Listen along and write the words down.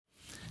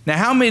Now,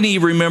 how many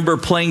remember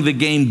playing the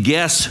game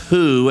Guess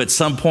Who at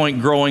some point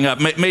growing up?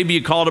 Maybe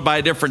you called it by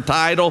a different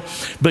title,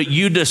 but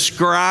you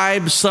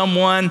describe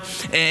someone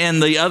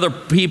and the other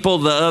people,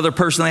 the other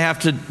person,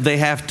 they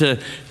have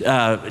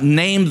to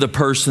name the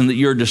person that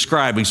you're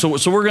describing. So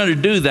we're going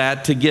to do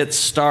that to get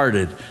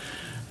started.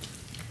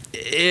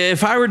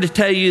 If I were to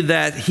tell you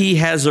that he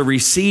has a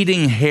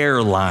receding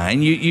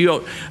hairline,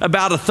 you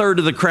about a third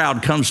of the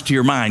crowd comes to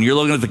your mind. You're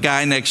looking at the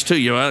guy next to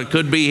you. Well, it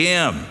could be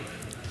him.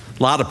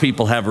 A lot of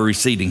people have a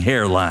receding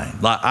hairline.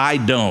 I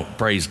don't,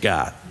 praise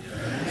God.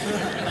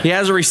 He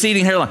has a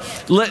receding hairline.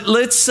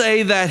 Let's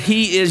say that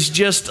he is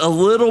just a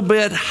little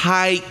bit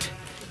height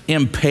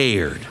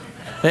impaired.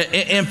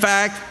 In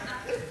fact,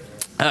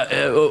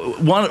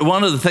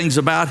 one of the things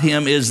about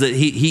him is that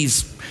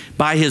he's,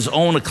 by his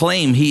own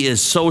acclaim, he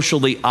is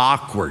socially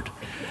awkward.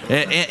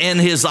 And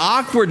his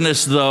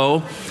awkwardness,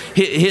 though,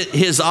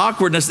 his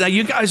awkwardness, now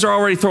you guys are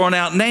already throwing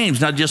out names.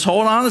 Now just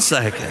hold on a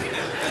second.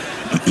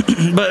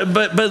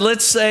 But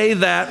let's say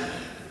that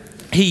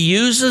he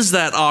uses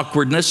that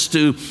awkwardness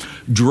to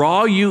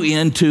draw you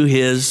into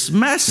his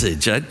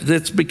message.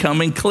 It's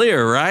becoming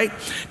clear, right?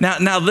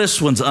 Now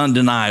this one's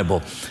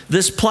undeniable.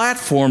 This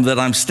platform that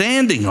I'm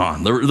standing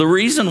on, the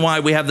reason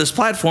why we have this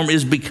platform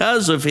is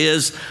because of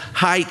his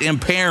height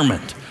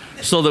impairment.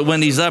 So that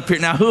when he's up here,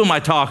 now who am I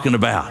talking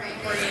about?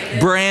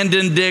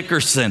 Brandon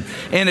Dickerson.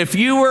 And if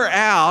you were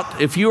out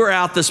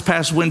this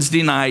past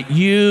Wednesday night,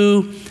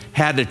 you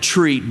had a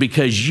treat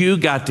because you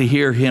got to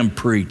hear him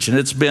preach. And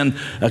it's been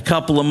a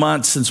couple of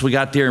months since we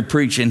got to hear him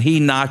preach, and he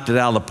knocked it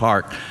out of the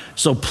park.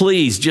 So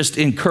please just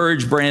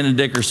encourage Brandon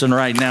Dickerson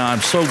right now.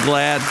 I'm so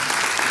glad.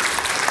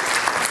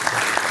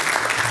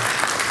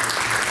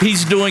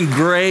 He's doing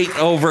great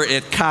over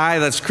at CHI,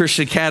 that's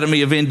Christian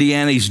Academy of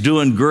Indiana. He's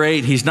doing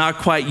great. He's not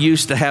quite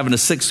used to having a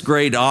sixth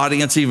grade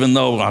audience, even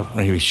though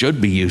he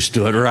should be used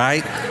to it,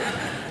 right?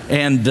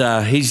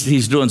 And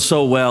he's doing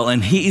so well,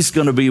 and he's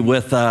going to be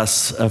with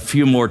us a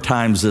few more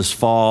times this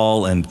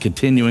fall and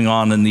continuing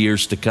on in the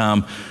years to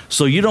come.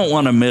 So you don't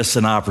want to miss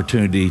an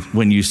opportunity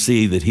when you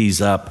see that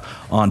he's up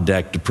on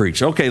deck to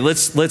preach. Okay,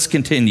 let's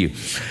continue.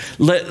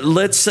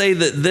 Let's say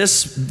that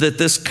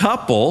this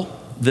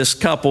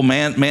couple,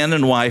 man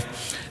and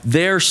wife,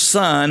 their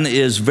son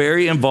is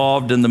very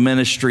involved in the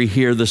ministry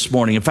here this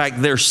morning. In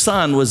fact, their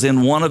son was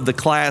in one of the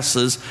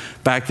classes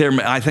back there,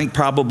 I think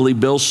probably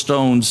Bill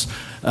Stone's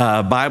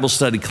Bible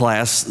study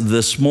class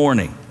this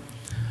morning.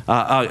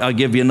 I'll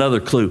give you another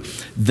clue.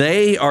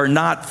 They are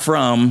not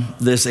from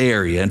this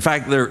area. In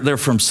fact, they're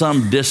from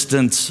some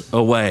distance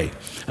away.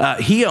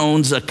 He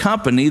owns a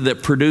company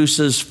that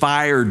produces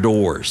fire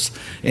doors,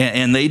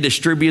 and they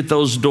distribute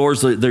those doors.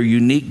 They're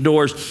unique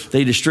doors.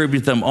 They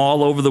distribute them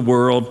all over the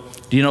world.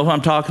 Do you know who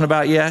I'm talking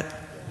about yet?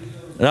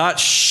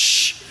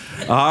 Shh.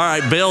 All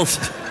right, Bill.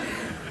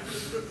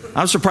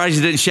 I'm surprised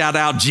you didn't shout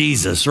out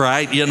Jesus,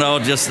 right? You know,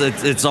 just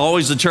it's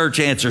always the church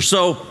answer.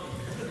 So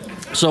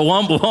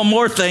one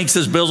more thing,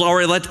 since Bill's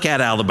already let the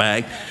cat out of the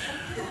bag.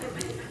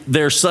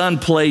 Their son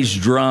plays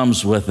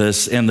drums with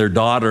us, and their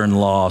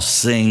daughter-in-law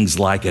sings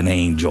like an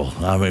angel.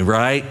 I mean,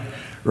 right?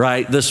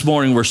 This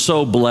morning, we're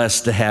so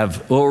blessed to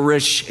have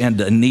Ulrich and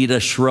Annetta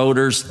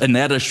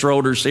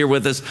Schroeders here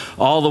with us,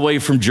 all the way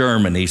from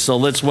Germany. So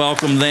let's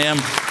welcome them.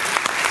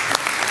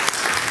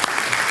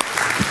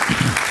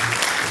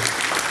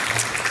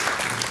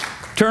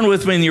 Turn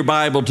with me in your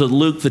Bible to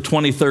Luke, the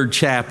 23rd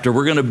chapter.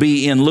 We're going to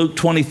be in Luke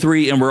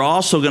 23, and we're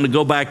also going to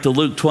go back to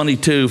Luke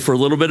 22 for a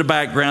little bit of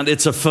background.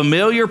 It's a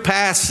familiar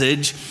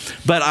passage,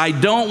 but I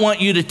don't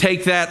want you to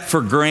take that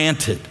for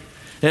granted.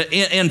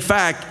 In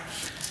fact,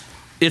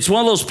 it's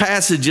one of those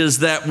passages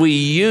that we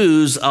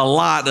use a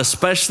lot,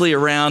 especially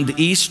around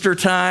Easter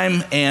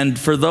time. And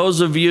for those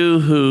of you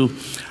who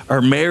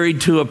are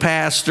married to a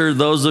pastor,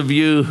 those of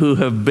you who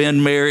have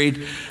been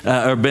married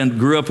or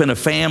grew up in a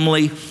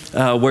family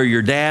where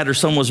your dad or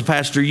someone was a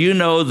pastor, you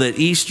know that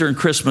Easter and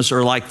Christmas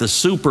are like the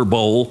Super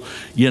Bowl,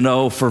 you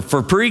know, for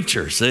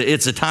preachers.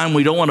 It's a time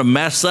we don't want to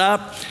mess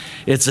up.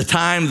 It's a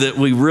time that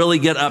we really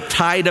get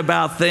uptight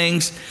about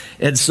things.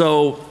 And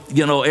so,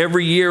 you know,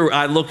 every year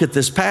I look at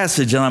this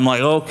passage and I'm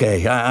like,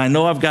 okay, I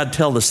know I've got to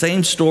tell the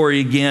same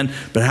story again,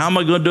 but how am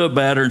I going to do it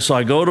better? And so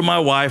I go to my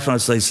wife and I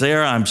say,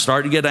 Sarah, I'm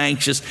starting to get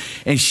anxious.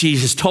 And she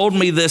has told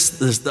me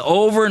this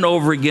over and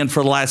over again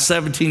for the last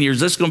 17 years.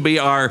 This is going to be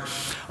our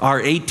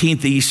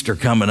 18th Easter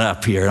coming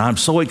up here. And I'm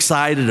so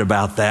excited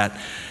about that.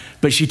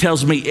 But she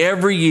tells me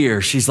every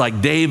year, she's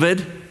like,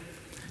 David,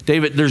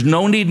 there's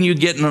no need in you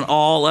getting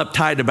all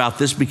uptight about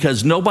this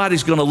because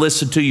nobody's going to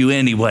listen to you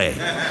anyway.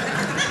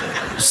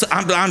 So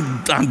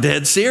I'm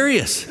dead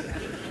serious.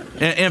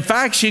 In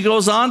fact, she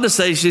goes on to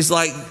say, she's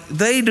like,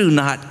 they do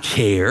not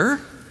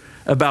care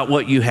about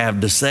what you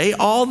have to say.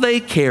 All they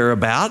care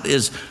about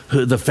is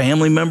the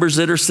family members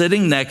that are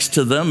sitting next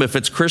to them. If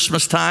it's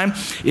Christmas time,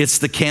 it's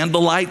the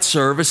candlelight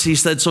service. He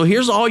said, so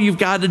here's all you've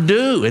got to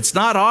do. It's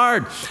not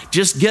hard.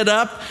 Just get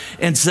up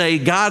and say,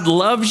 God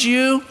loves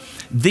you.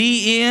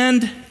 The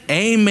end.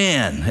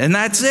 Amen. And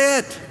that's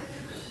it.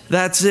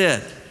 That's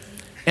it.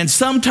 And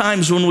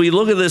sometimes when we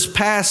look at this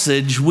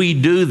passage, we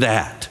do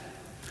that.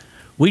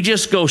 We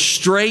just go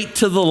straight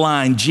to the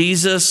line.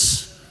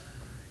 Jesus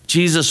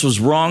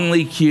was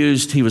wrongly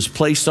accused. He was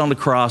placed on the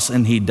cross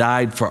and he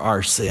died for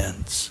our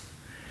sins.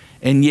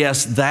 And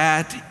yes,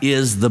 that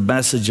is the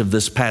message of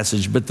this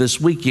passage. But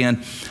this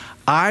weekend,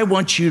 I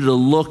want you to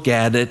look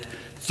at it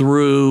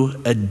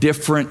through a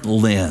different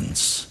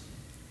lens.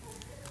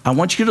 I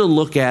want you to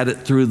look at it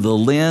through the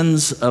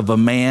lens of a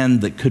man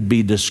that could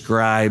be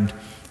described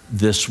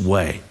this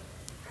way.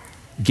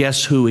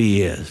 Guess who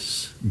he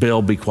is?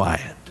 Bill, be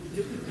quiet.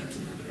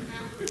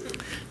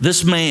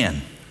 This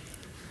man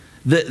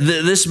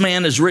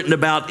is written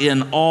about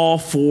in all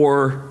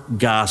four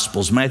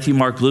Gospels, Matthew,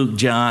 Mark, Luke,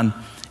 John,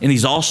 and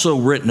he's also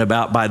written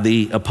about by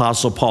the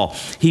Apostle Paul.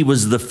 He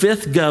was the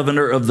 5th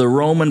governor of the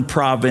Roman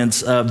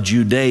province of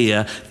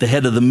Judea, the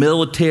head of the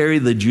military,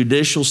 the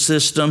judicial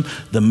system,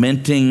 the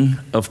minting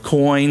of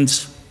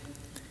coins.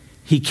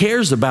 He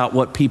cares about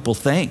what people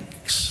think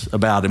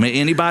about him.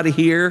 Anybody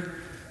here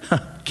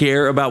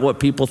care about what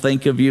people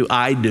think of you?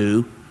 I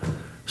do,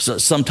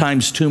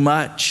 sometimes too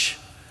much.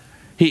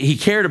 He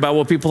cared about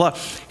what people thought.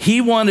 He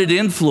wanted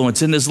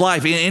influence in his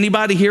life.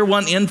 Anybody here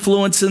want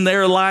influence in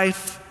their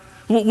life?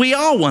 We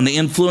all want to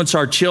influence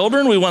our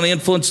children. We want to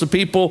influence the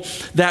people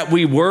that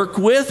we work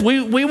with.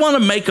 We want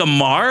to make a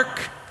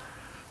mark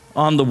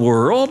on the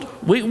world.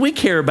 We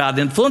care about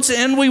influence,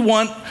 and we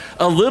want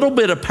a little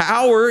bit of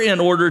power in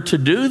order to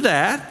do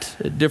that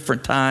at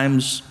different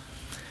times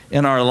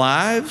in our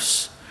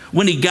lives.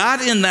 When he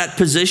got in that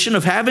position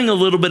of having a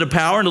little bit of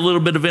power and a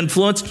little bit of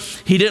influence,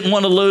 he didn't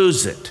want to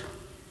lose it.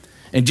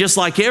 And just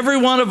like every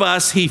one of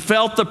us, he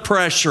felt the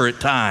pressure at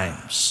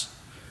times.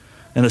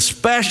 And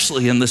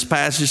especially in this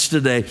passage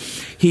today,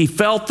 he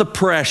felt the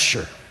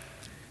pressure.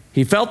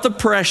 He felt the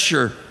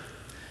pressure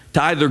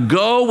to either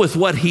go with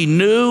what he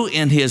knew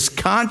in his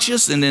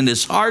conscience and in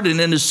his heart and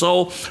in his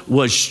soul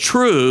was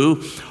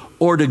true,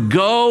 or to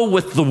go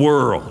with the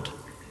world,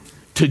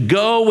 to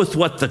go with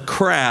what the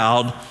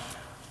crowd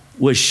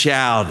was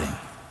shouting.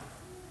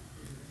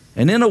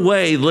 And in a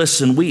way,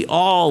 listen, we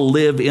all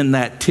live in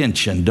that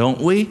tension,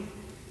 don't we?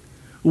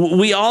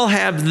 We all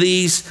have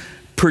these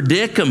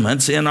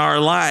predicaments in our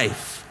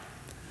life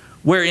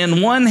where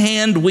in one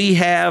hand we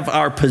have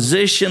our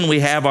position,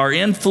 we have our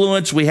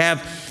influence, we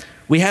have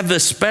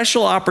this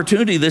special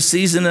opportunity this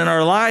season in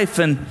our life,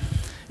 and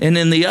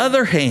in the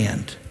other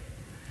hand,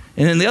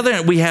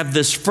 we have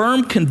this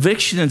firm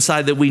conviction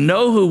inside that we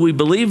know who we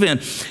believe in,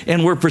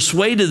 and we're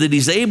persuaded that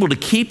he's able to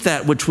keep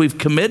that which we've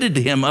committed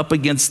to him up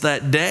against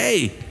that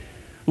day.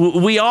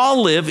 We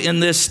all live in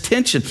this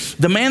tension.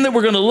 The man that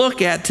we're going to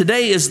look at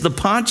today is the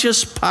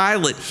Pontius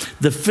Pilate,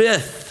 the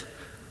fifth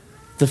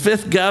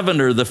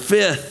governor, the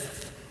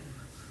 5th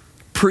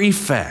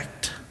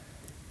prefect,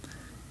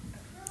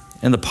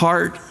 and the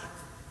part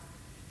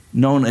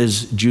known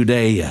as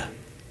Judea.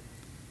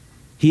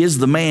 He is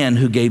the man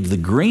who gave the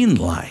green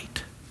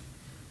light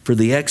for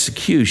the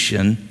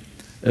execution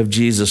of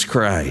Jesus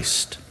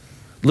Christ.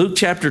 Luke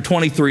chapter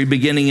 23,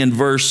 beginning in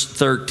verse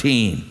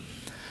 13.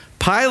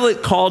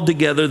 Pilate called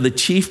together the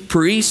chief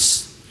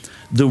priests,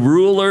 the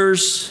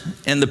rulers,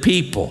 and the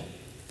people.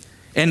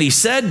 And he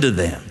said to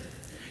them,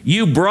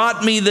 "You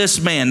brought me this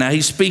man." Now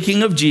he's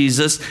speaking of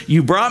Jesus.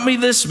 "You brought me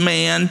this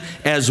man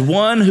as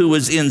one who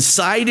was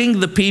inciting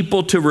the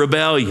people to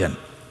rebellion.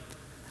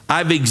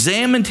 I've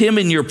examined him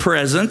in your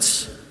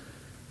presence."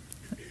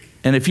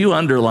 And if you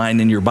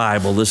underline in your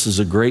Bible, this is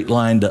a great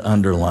line to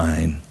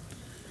underline.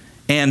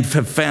 "And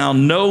have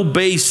found no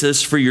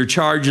basis for your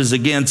charges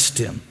against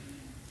him.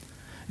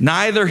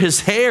 Neither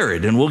has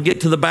Herod," and we'll get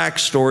to the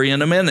backstory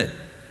in a minute,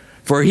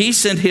 "for he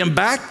sent him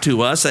back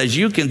to us. As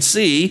you can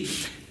see,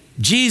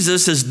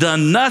 Jesus has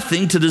done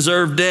nothing to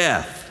deserve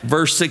death."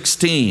 Verse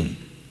 16.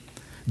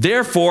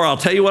 "Therefore, I'll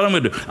tell you what I'm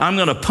going to do. I'm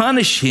going to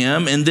punish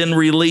him and then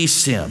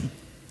release him."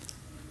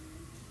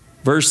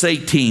 Verse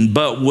 18,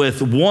 "But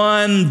with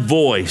one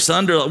voice,"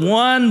 under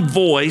one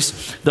voice,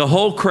 the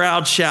whole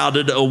crowd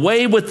shouted,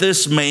 "Away with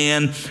this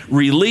man,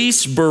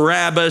 release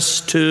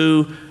Barabbas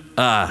to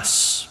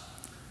us."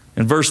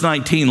 In verse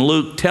 19,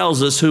 Luke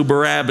tells us who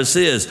Barabbas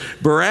is.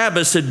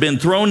 Barabbas had been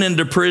thrown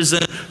into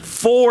prison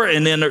for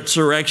an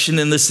insurrection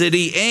in the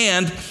city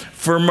and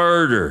for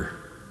murder.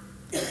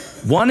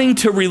 Wanting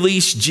to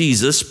release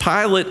Jesus,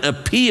 Pilate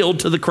appealed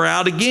to the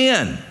crowd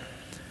again.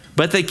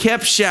 But they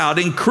kept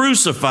shouting,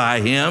 "Crucify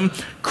him,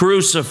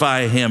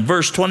 crucify him."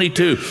 Verse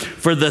 22,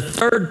 for the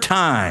 3rd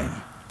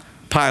time,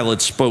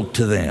 Pilate spoke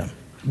to them.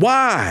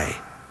 "Why?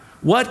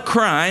 What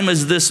crime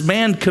has this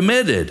man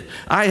committed?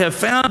 I have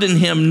found in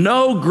him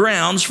no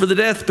grounds for the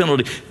death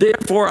penalty.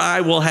 Therefore, I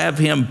will have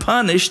him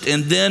punished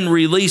and then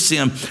release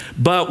him."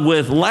 But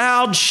with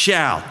loud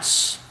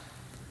shouts,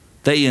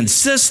 they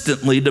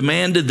insistently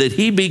demanded that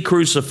he be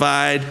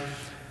crucified,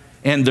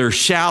 and their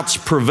shouts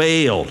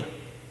prevailed.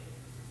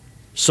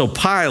 So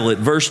Pilate,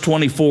 verse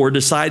 24,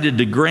 decided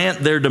to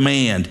grant their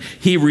demand.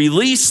 He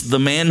released the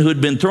man who had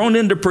been thrown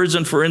into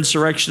prison for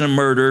insurrection and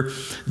murder,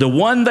 the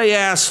one they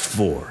asked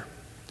for,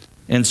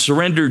 and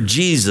surrendered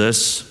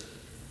Jesus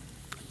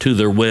to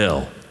their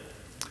will.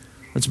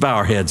 Let's bow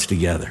our heads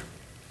together.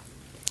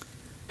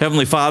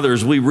 Heavenly Father,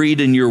 as we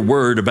read in your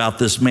word about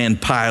this man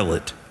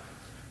Pilate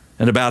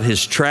and about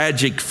his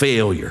tragic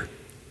failure,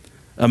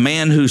 a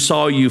man who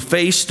saw you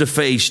face to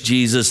face,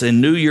 Jesus, and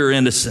knew your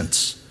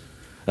innocence,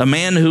 a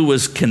man who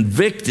was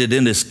convicted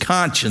in his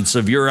conscience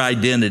of your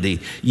identity,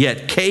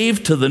 yet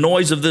caved to the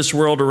noise of this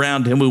world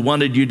around him who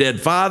wanted you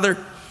dead.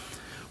 Father,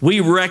 we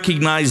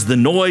recognize the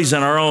noise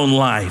in our own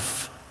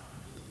life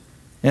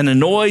and a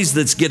noise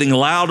that's getting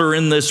louder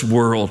in this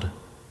world.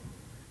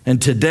 And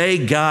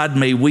today, God,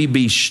 may we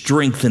be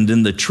strengthened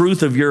in the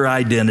truth of your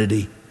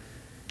identity,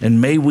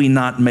 and may we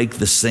not make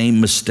the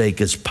same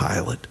mistake as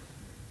Pilate.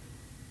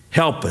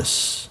 Help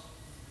us.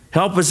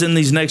 Help us in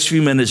these next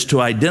few minutes to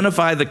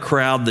identify the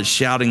crowd that's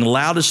shouting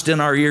loudest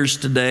in our ears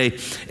today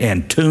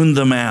and tune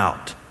them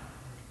out.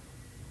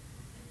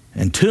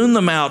 And tune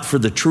them out for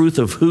the truth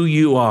of who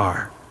you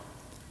are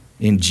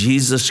in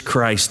Jesus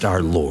Christ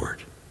our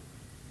Lord.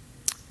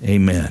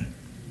 Amen.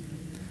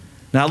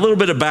 Now, a little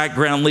bit of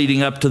background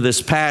leading up to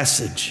this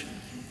passage.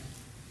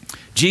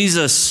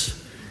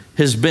 Jesus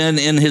has been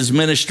in his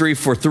ministry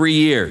for 3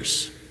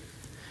 years.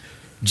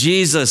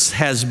 Jesus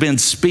has been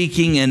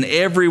speaking, and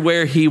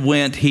everywhere he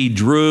went, he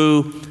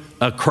drew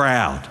a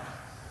crowd.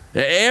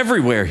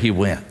 Everywhere he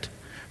went.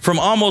 From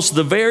almost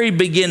the very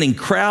beginning,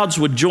 crowds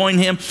would join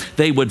him.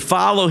 They would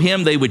follow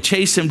him. They would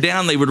chase him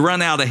down. They would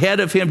run out ahead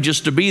of him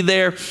just to be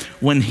there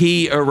when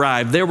he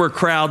arrived. There were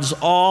crowds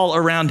all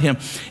around him.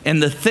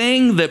 And the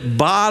thing that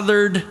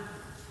bothered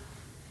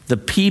the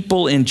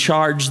people in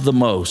charge the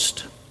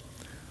most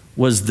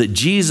was that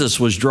Jesus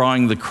was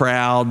drawing the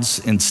crowds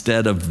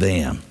instead of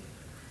them.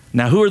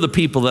 Now, who are the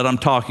people that I'm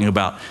talking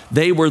about?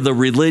 They were the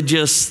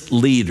religious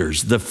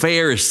leaders, the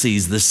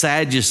Pharisees, the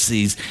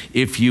Sadducees,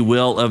 if you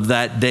will, of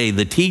that day,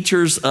 the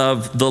teachers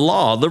of the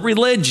law, the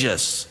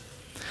religious.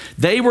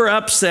 They were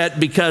upset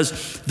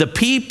because the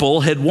people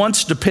had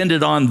once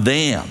depended on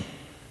them,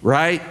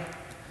 right?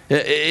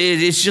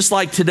 It's just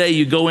like today,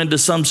 you go into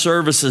some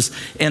services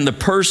and the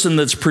person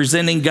that's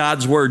presenting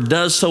God's word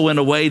does so in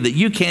a way that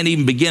you can't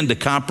even begin to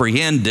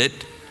comprehend it.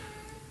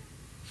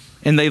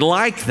 And they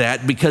like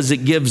that because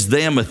it gives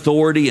them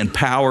authority and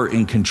power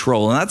and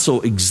control. And that's so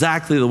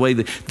exactly the way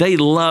that they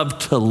love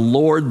to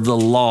lord the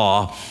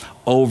law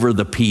over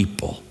the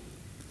people.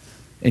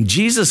 And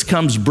Jesus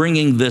comes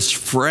bringing this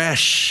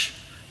fresh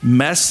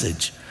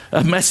message,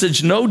 a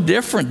message no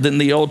different than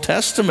the Old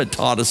Testament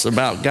taught us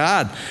about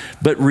God,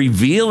 but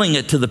revealing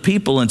it to the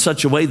people in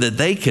such a way that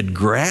they could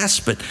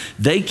grasp it,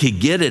 they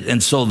could get it.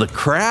 And so the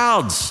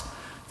crowds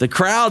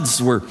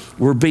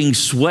were being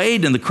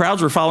swayed, and the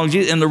crowds were following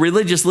Jesus, and the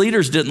religious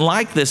leaders didn't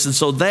like this, and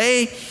so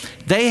they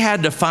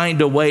had to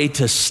find a way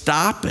to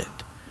stop it.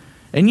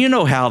 And you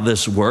know how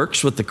this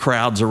works with the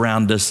crowds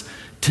around us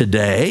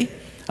today.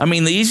 I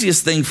mean, the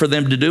easiest thing for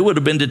them to do would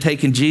have been to take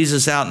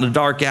Jesus out in a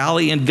dark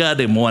alley and gut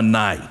him one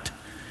night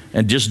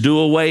and just do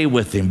away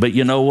with him. But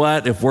you know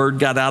what? If word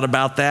got out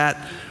about that,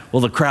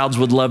 well, the crowds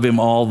would love him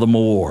all the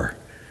more.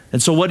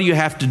 And so what do you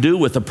have to do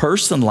with a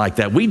person like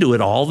that? We do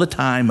it all the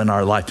time in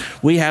our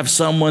life. We have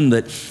someone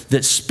that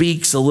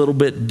speaks a little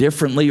bit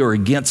differently or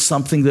against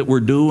something that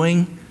we're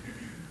doing.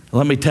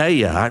 Let me tell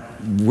you,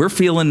 we're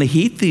feeling the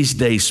heat these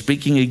days,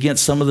 speaking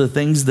against some of the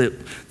things that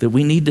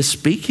we need to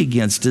speak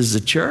against as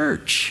a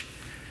church.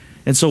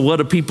 And so what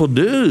do people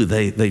do?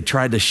 They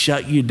try to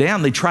shut you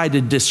down. They try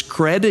to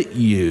discredit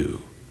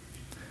you.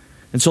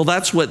 And so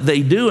that's what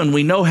they do, and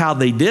we know how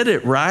they did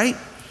it, right?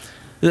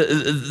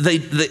 They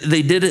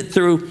did it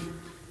through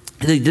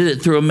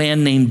a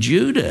man named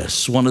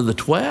Judas, one of the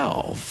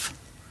 12.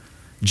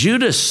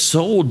 Judas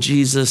sold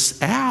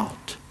Jesus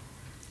out.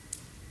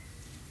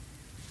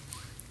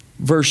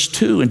 Verse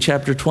 2 in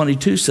chapter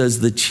 22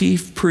 says, the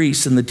chief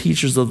priests and the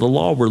teachers of the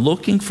law were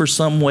looking for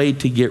some way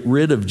to get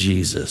rid of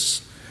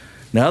Jesus.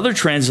 Now, other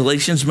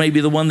translations,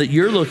 maybe the one that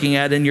you're looking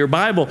at in your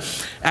Bible,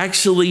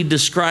 actually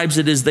describes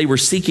it as they were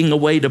seeking a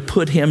way to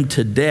put him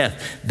to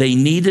death. They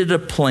needed a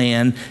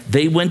plan.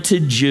 They went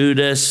to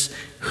Judas.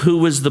 Who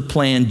was the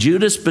plan?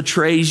 Judas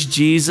betrays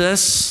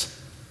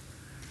Jesus.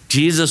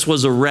 Jesus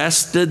was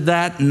arrested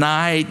that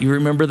night. You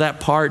remember that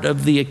part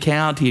of the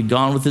account? He had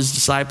gone with his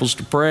disciples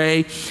to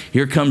pray.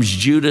 Here comes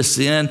Judas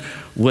in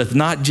with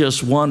not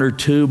just one or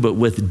two, but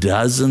with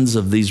dozens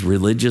of these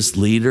religious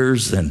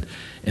leaders and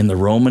the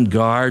Roman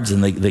guards,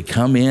 and they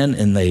come in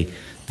and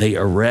they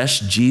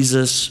arrest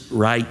Jesus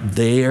right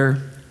there.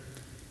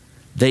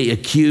 They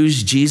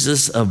accuse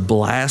Jesus of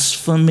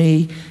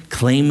blasphemy,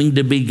 claiming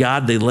to be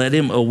God. They led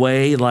him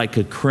away like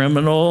a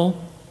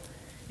criminal.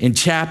 In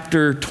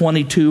chapter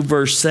 22,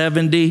 verse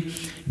 70,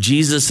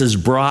 Jesus is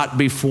brought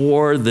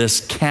before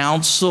this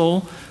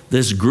council,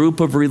 this group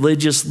of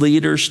religious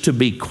leaders, to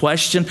be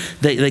questioned.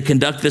 They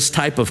conduct this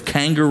type of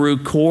kangaroo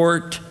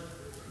court.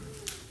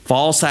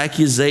 False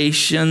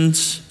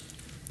accusations,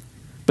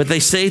 but they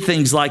say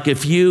things like,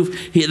 if you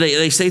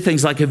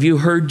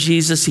heard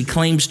Jesus, he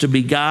claims to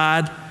be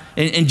God,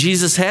 and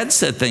Jesus had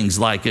said things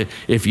like,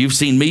 if you've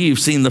seen me, you've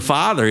seen the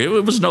Father. It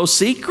was no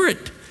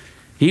secret.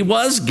 He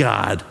was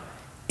God.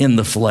 in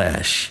the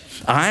flesh.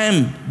 I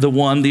am the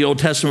one the Old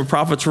Testament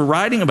prophets were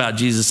writing about,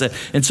 Jesus said.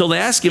 And so they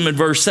ask him in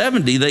verse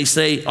 70, they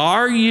say,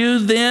 are you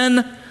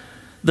then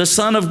the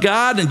Son of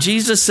God? And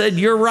Jesus said,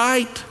 you're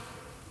right.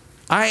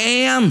 I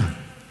am.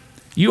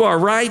 You are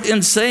right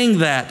in saying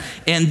that.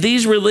 And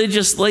these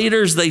religious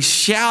leaders, they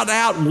shout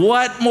out,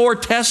 what more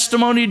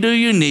testimony do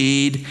you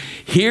need?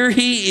 Here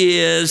he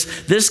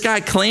is. This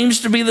guy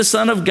claims to be the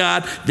Son of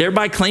God,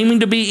 thereby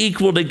claiming to be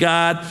equal to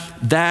God.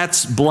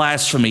 That's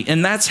blasphemy.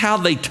 And that's how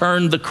they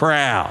turned the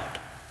crowd.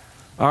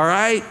 All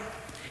right?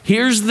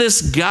 Here's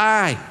this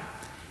guy.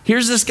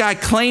 Here's this guy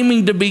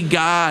claiming to be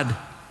God.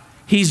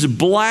 He's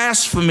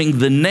blaspheming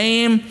the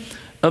name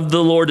of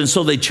the Lord. And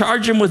so they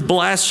charge him with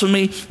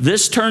blasphemy.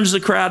 This turns the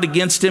crowd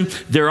against him.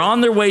 They're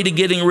on their way to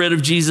getting rid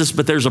of Jesus,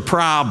 but there's a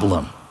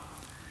problem.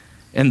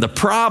 And the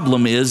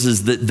problem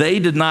is that they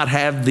did not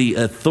have the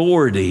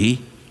authority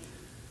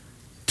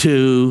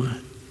to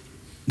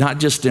not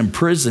just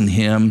imprison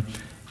him,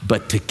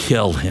 but to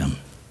kill him,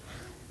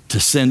 to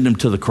send him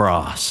to the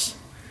cross.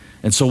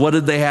 And so what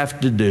did they have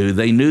to do?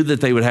 They knew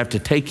that they would have to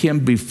take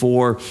him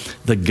before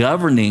the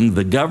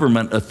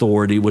government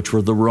authority, which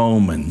were the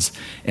Romans.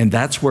 And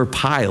that's where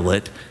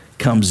Pilate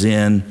comes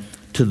in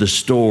to the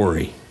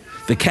story.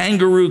 The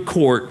kangaroo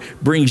court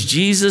brings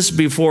Jesus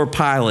before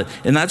Pilate.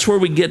 And that's where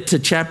we get to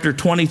chapter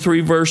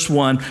 23, verse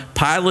 1.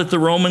 Pilate, the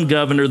Roman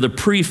governor, the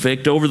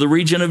prefect over the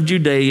region of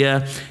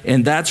Judea.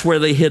 And that's where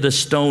they hit a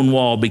stone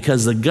wall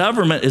because the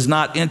government is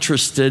not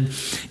interested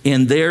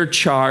in their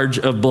charge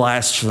of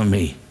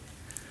blasphemy.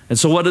 And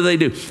so what do?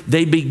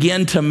 They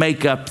begin to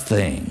make up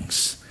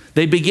things.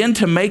 They begin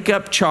to make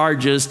up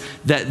charges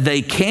that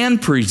they can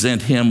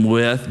present him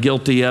with,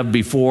 guilty of,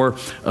 before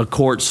a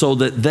court so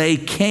that they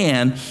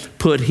can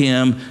put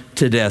him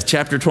to death.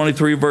 Chapter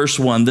 23, verse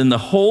 1. Then the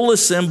whole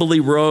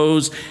assembly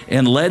rose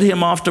and led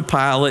him off to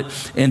Pilate,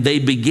 and they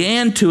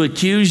began to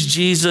accuse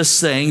Jesus,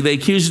 saying, they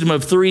accused him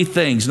of three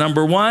things.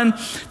 Number one,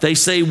 they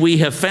say, we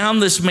have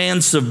found this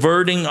man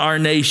subverting our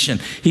nation.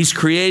 He's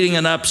creating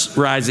an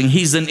uprising.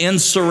 He's an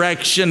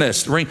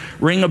insurrectionist.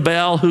 Ring a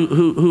bell.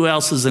 Who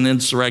else is an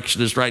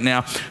insurrectionist right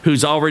now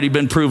who's already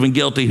been proven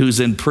guilty,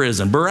 who's in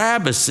prison?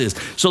 Barabbas is.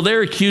 So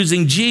they're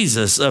accusing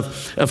Jesus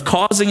of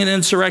causing an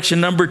insurrection.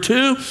 Number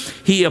two,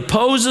 he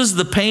opposes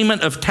the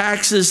payment of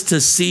taxes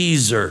to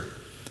Caesar.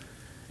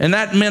 And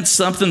that meant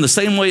something the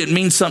same way it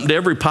means something to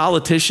every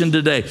politician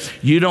today.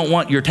 You don't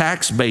want your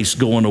tax base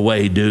going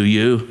away, do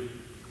you?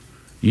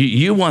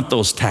 You want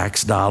those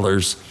tax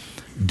dollars,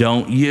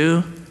 don't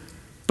you?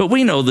 But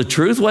we know the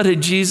truth. What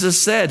had Jesus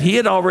said? He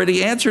had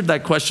already answered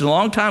that question a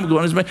long time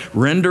ago.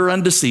 Render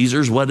unto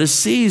Caesar's what is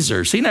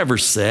Caesar's. He never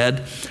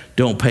said,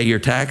 don't pay your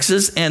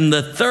taxes. And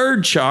the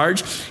third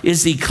charge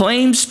is he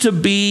claims to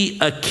be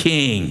a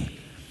king.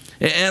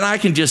 And I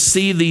can just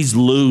see these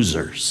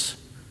losers,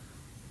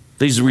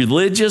 these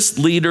religious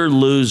leader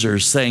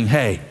losers saying,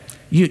 hey,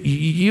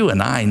 you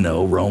and I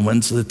know,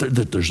 Romans,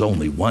 that there's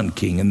only one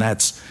king, and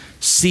that's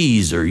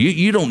Caesar.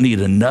 You don't need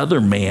another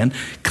man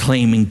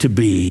claiming to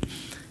be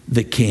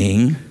the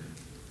king.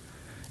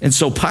 And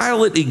so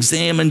Pilate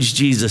examines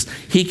Jesus.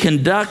 He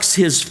conducts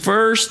his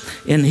first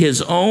and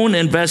his own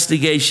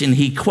investigation.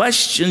 He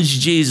questions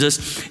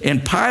Jesus,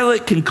 and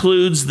Pilate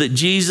concludes that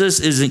Jesus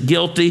isn't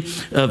guilty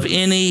of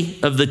any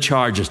of the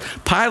charges.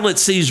 Pilate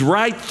sees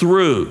right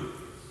through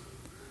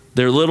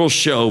their little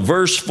show.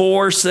 Verse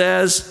 4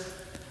 says,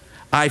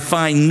 I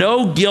find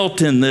no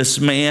guilt in this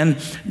man,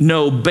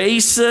 no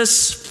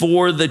basis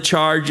for the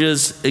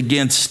charges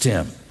against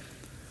him.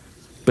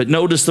 But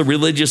notice the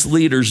religious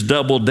leaders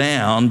double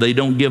down. They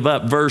don't give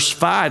up. Verse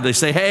 5, they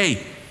say,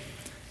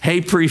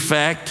 hey,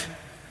 prefect.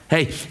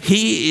 Hey,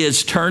 he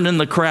is turning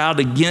the crowd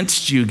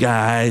against you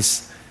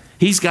guys.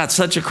 He's got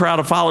such a crowd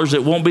of followers,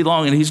 it won't be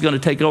long and he's going to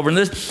take over. And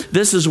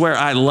this is where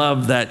I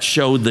love that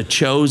show, The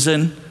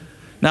Chosen.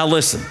 Now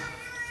listen,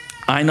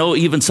 I know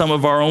even some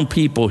of our own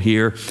people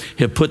here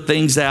have put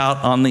things out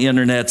on the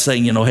internet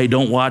saying, hey,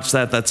 don't watch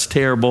that. That's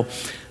terrible.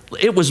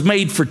 It was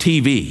made for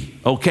TV,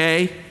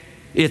 okay?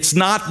 It's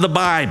not the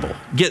Bible.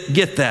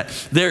 Get that.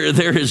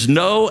 There is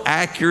no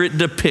accurate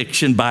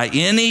depiction by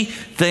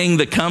anything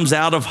that comes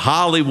out of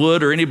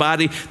Hollywood or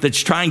anybody that's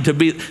trying to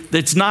be,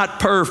 that's not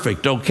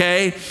perfect,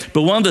 okay?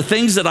 But one of the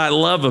things that I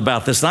love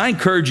about this, and I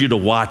encourage you to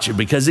watch it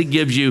because it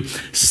gives you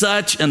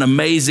such an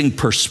amazing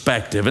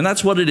perspective. And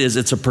that's what it is.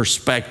 It's a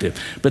perspective.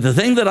 But the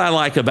thing that I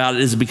like about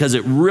it is because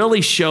it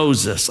really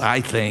shows us,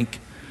 I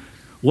think,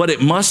 what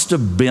it must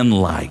have been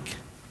like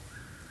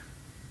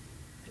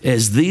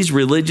as these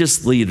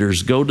religious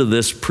leaders go to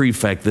this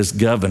prefect, this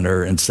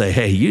governor, and say,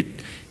 hey,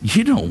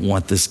 you don't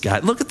want this guy.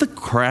 Look at the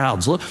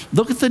crowds.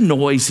 Look at the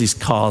noise he's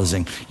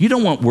causing. You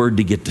don't want word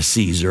to get to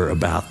Caesar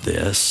about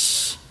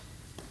this.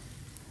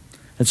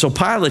 And so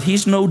Pilate,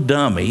 he's no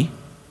dummy.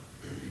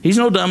 He's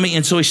no dummy,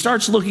 and so he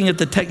starts looking at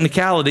the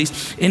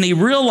technicalities, and he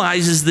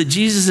realizes that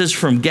Jesus is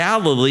from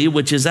Galilee,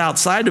 which is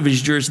outside of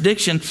his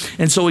jurisdiction,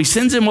 and so he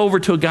sends him over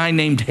to a guy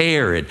named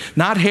Herod.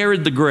 Not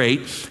Herod the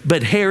Great,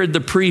 but Herod the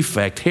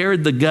prefect,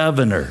 Herod the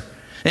governor.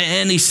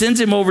 And he sends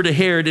him over to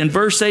Herod. And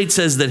verse 8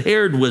 says that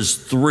Herod was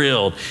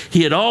thrilled.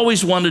 He had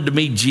always wanted to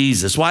meet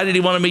Jesus. Why did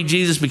he want to meet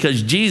Jesus?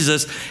 Because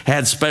Jesus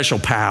had special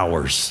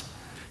powers.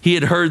 He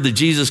had heard that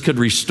Jesus could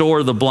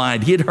restore the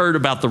blind. He had heard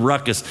about the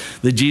ruckus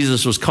that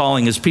Jesus was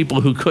calling as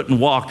people who couldn't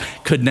walk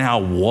could now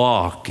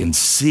walk and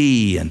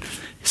see, and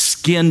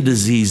skin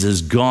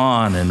diseases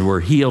gone and were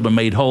healed and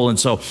made whole. And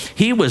so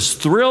he was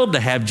thrilled to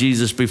have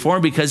Jesus before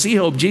him because he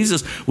hoped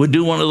Jesus would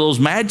do one of those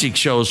magic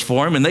shows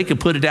for him and they could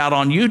put it out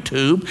on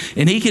YouTube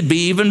and he could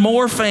be even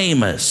more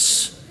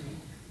famous.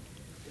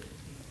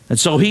 And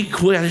so he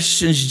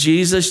questions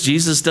Jesus.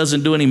 Jesus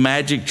doesn't do any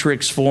magic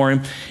tricks for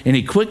him, and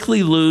he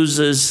quickly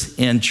loses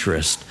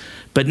interest,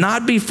 but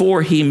not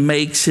before he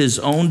makes his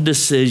own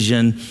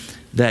decision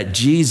that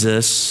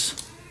Jesus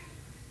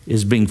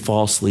is being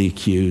falsely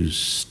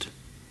accused.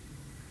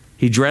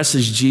 He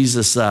dresses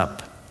Jesus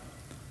up.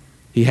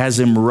 He has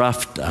him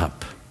roughed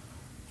up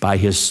by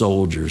his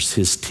soldiers,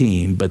 his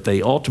team, but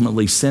they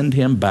ultimately send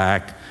him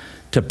back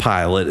to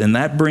Pilate. And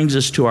that brings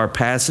us to our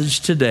passage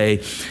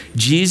today.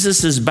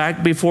 Jesus is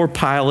back before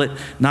Pilate,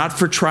 not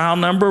for trial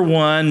number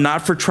 1,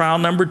 not for trial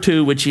number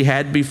 2, which he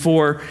had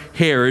before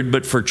Herod,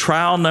 but for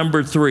trial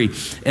number 3.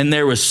 And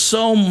there was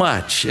so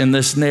much in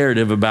this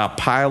narrative about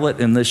Pilate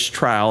and this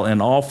trial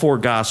in all 4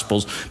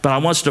 Gospels, but I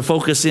want us to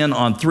focus in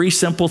on 3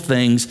 simple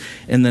things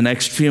in the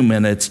next few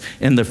minutes.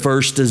 And the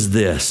first is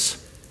this.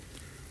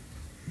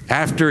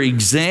 After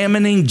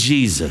examining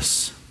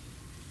Jesus,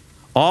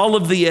 all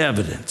of the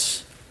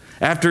evidence,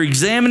 after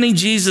examining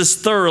Jesus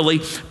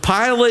thoroughly,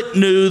 Pilate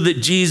knew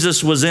that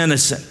Jesus was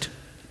innocent.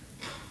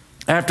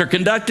 After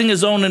conducting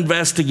his own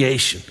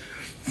investigation,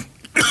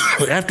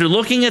 after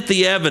looking at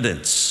the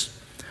evidence,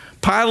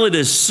 Pilate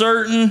is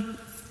certain.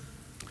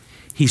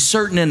 He's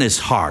certain in his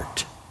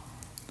heart.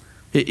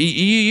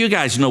 You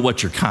guys know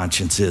what your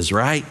conscience is,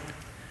 right?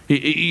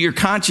 Your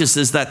conscience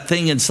is that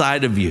thing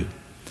inside of you,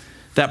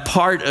 that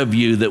part of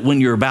you that when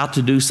you're about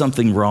to do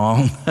something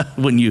wrong,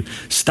 when you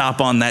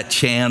stop on that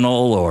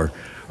channel or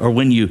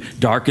when you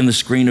darken the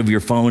screen of your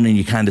phone and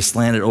you kind of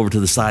slant it over to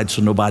the side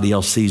so nobody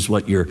else sees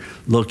what you're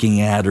looking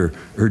at or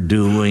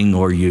doing,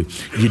 or you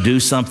do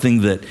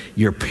something that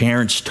your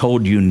parents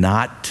told you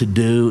not to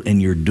do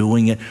and you're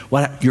doing it,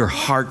 your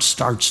heart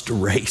starts to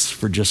race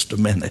for just a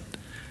minute.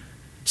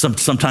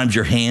 Sometimes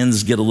your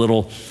hands get a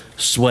little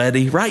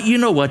sweaty, right? You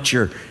know what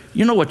your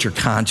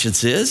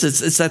conscience is.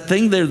 It's that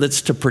thing there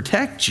that's to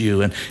protect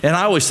you. And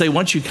I always say,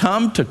 once you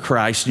come to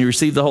Christ and you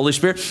receive the Holy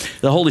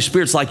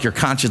Spirit's like your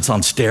conscience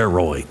on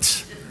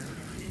steroids,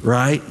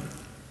 right?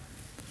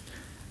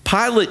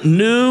 Pilate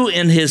knew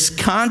in his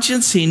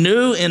conscience, he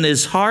knew in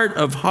his heart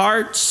of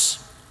hearts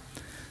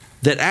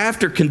that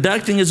after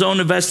conducting his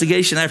own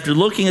investigation, after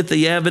looking at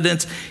the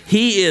evidence,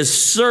 he is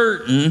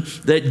certain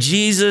that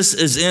Jesus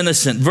is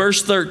innocent.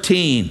 Verse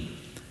 13.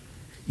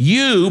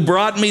 You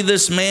brought me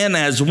this man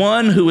as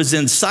one who is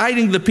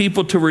inciting the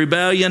people to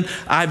rebellion.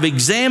 I've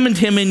examined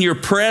him in your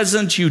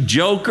presence, you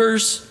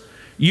jokers.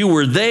 You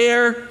were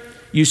there.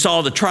 You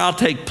saw the trial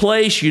take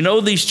place. You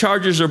know these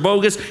charges are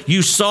bogus.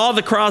 You saw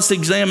the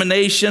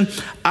cross-examination.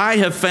 I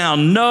have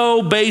found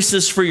no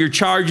basis for your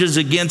charges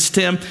against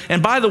him.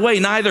 And by the way,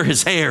 neither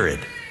has Herod.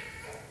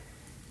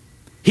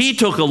 He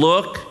took a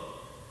look.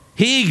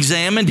 He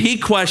examined. He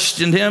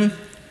questioned him.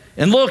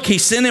 And look, he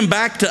sent him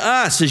back to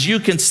us. As you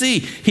can see,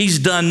 he's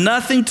done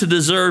nothing to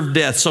deserve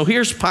death. So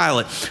here's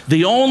Pilate,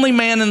 the only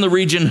man in the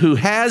region who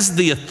has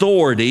the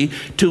authority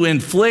to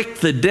inflict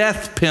the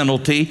death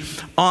penalty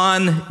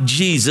on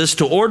Jesus,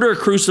 to order a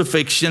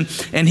crucifixion.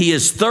 And he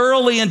has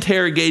thoroughly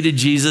interrogated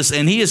Jesus,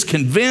 and he is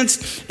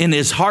convinced in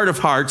his heart of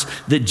hearts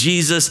that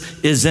Jesus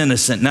is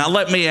innocent. Now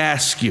let me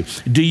ask you,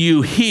 do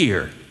you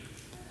hear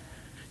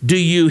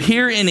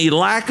any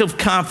lack of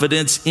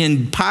confidence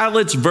in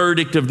Pilate's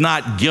verdict of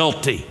not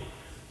guilty?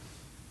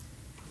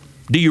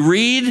 Do you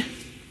read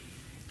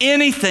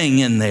anything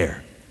in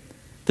there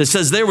that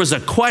says there was a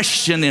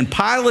question in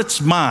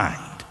Pilate's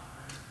mind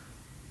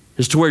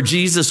as to where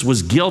Jesus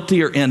was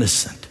guilty or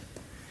innocent?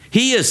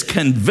 He is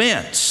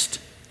convinced.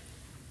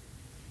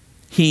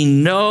 He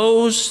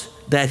knows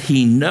that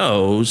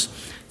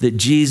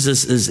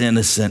Jesus is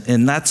innocent,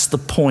 and that's the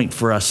point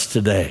for us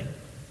today.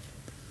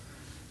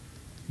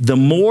 The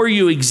more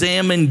you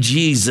examine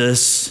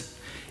Jesus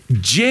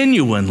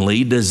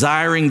genuinely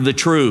desiring the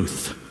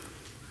truth,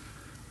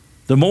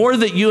 the more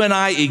that you and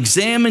I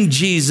examine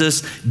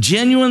Jesus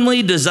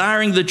genuinely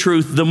desiring the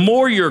truth, the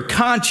more your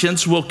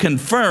conscience will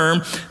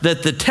confirm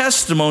that the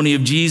testimony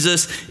of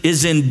Jesus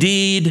is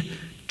indeed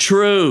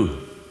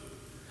true.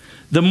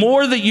 The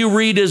more that you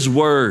read his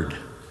word,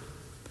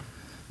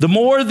 the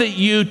more that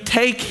you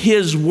take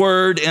his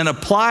word and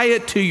apply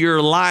it to your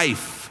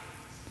life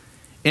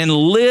and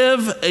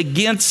live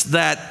against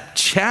that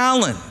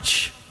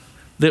challenge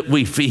that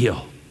we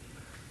feel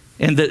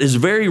and that is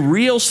very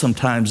real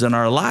sometimes in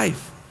our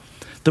life,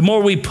 the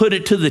more we put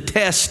it to the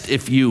test,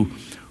 if you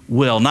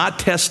will, not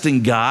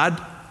testing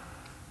God,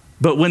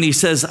 but when he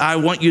says, I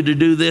want you to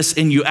do this,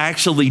 and you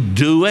actually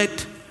do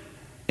it,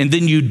 and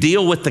then you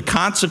deal with the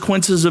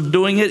consequences of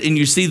doing it, and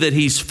you see that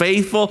he's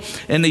faithful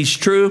and he's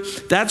true.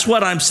 That's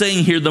what I'm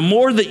saying here. The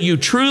more that you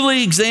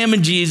truly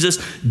examine Jesus,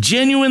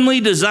 genuinely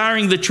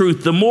desiring the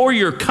truth, the more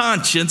your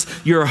conscience,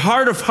 your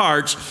heart of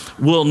hearts,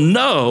 will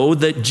know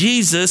that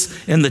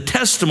Jesus and the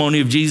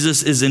testimony of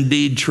Jesus is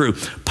indeed true.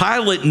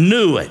 Pilate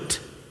knew it.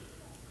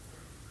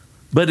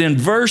 But in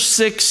verse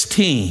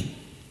 16,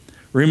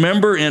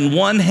 remember, in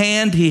one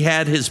hand, he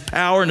had his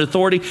power and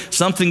authority,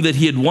 something that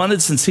he had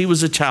wanted since he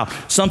was a child,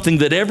 something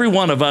that every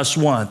one of us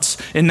wants.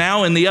 And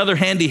now, in the other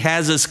hand, he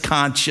has his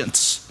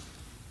conscience.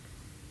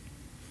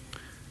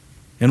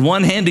 In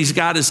one hand, he's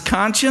got his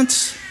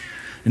conscience,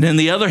 and in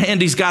the other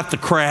hand, he's got the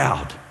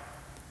crowd.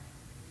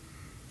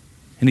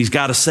 And he's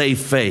got a save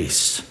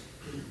face.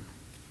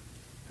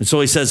 And so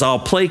he says, I'll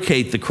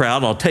placate the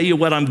crowd. I'll tell you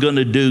what I'm going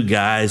to do,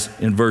 guys,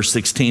 in verse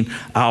 16.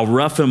 I'll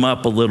rough him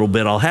up a little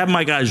bit. I'll have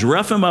my guys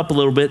rough him up a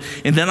little bit,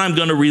 and then I'm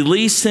going to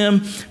release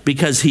him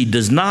because he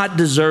does not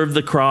deserve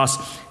the cross.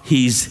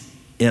 He's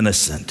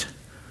innocent.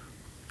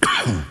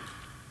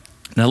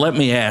 Now, let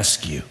me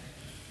ask you.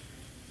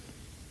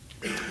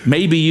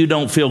 Maybe you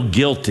don't feel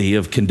guilty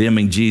of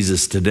condemning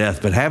Jesus to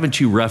death, but haven't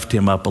you roughed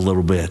him up a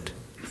little bit?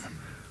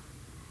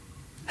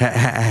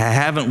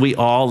 Haven't we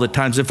all the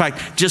times? In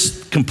fact,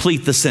 just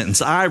complete the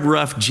sentence. I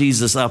roughed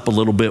Jesus up a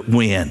little bit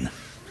when?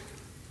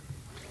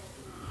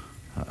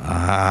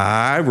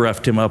 I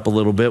roughed him up a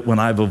little bit when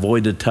I've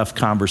avoided tough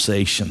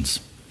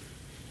conversations.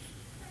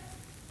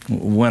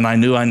 When I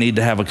knew I need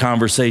to have a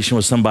conversation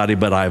with somebody,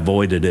 but I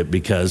avoided it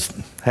because,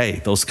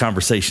 hey, those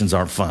conversations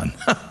aren't fun.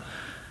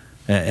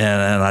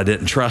 and I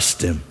didn't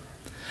trust him.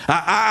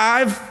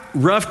 I've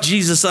roughed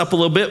Jesus up a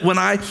little bit when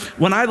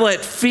I let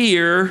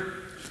fear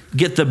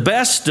get the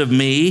best of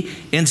me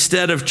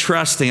instead of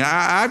trusting.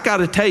 I've got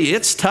to tell you,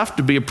 it's tough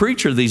to be a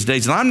preacher these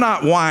days, and I'm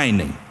not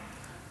whining.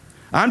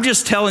 I'm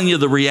just telling you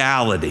the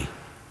reality.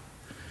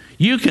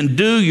 You can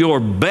do your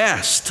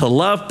best to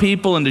love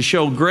people and to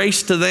show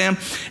grace to them,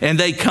 and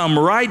they come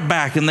right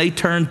back and they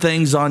turn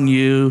things on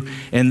you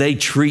and they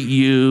treat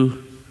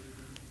you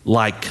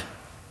like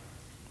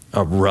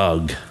a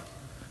rug.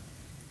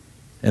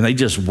 And they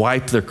just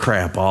wipe their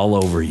crap all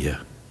over you.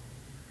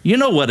 You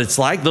know what it's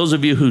like, those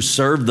of you who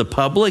serve the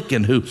public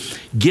and who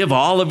give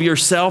all of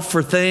yourself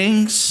for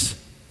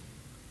things.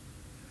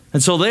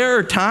 And so there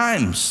are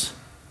times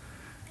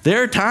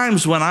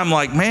when I'm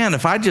like, man,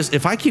 if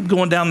I keep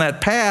going down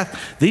that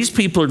path, these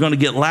people are going to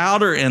get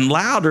louder and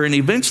louder, and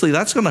eventually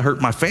that's going to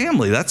hurt my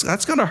family.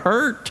 That's going to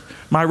hurt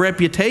my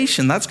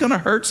reputation. That's going to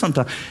hurt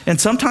sometimes.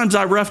 And sometimes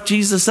I rough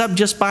Jesus up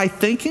just by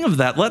thinking of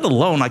that, let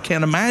alone I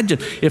can't imagine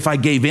if I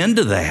gave in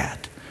to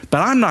that. But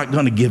I'm not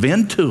going to give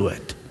in to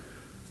it.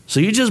 So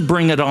you just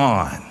bring it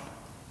on.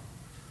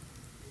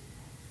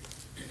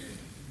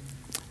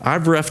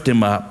 I've roughed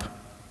him up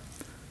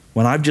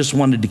when I've just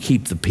wanted to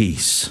keep the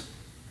peace.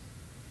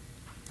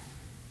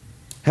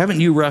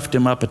 Haven't you roughed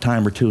him up a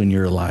time or two in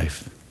your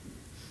life?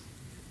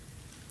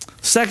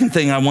 Second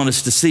thing I want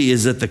us to see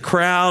is that the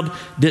crowd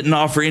didn't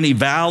offer any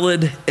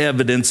valid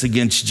evidence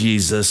against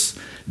Jesus.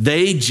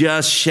 They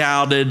just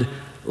shouted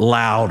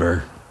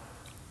louder.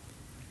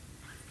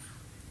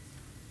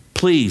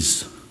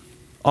 Please,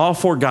 all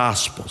four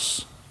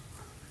Gospels,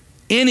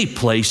 any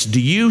place do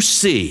you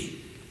see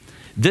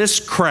this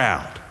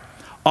crowd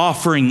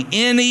offering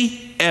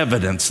any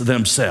evidence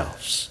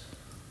themselves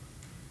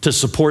to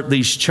support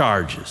these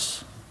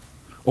charges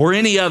or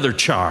any other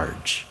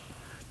charge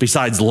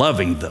besides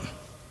loving them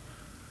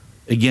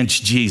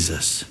against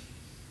Jesus?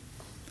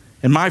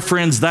 And my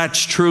friends,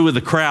 that's true of the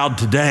crowd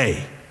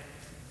today.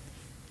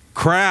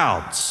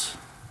 Crowds,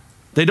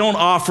 they don't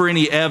offer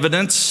any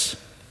evidence.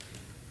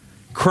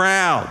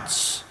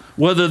 Crowds,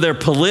 whether they're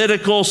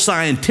political,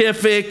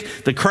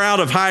 scientific, the crowd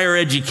of higher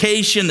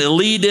education,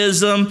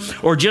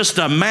 elitism, or just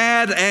a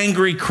mad,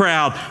 angry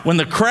crowd, when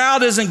the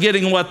crowd isn't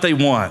getting what they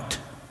want,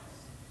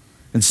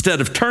 instead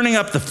of turning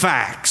up the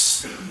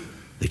facts,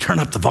 they turn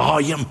up the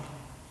volume.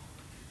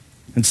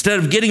 Instead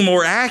of getting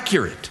more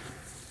accurate,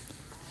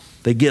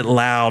 they get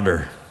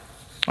louder.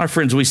 My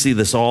friends, we see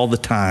this all the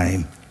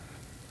time.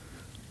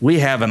 We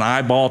have an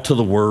eyeball to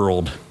the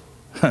world,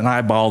 an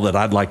eyeball that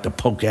I'd like to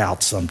poke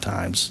out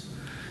sometimes,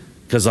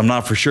 because I'm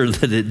not for sure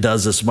that it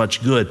does us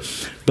much good.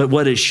 But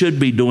what it should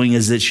be doing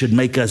is it should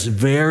make us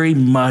very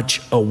much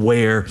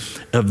aware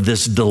of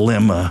this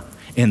dilemma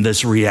and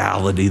this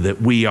reality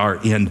that we are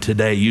in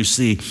today. You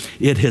see,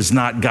 it has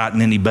not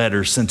gotten any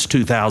better since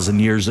 2,000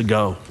 years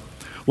ago.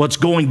 What's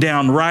going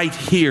down right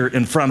here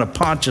in front of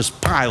Pontius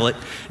Pilate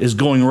is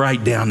going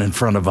right down in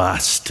front of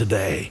us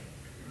today.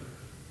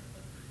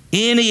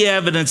 Any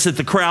evidence that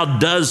the crowd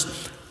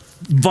does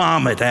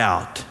vomit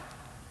out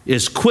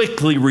is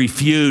quickly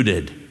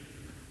refuted.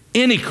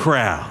 Any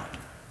crowd.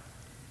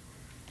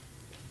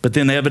 But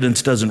then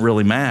evidence doesn't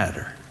really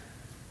matter.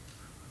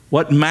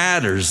 What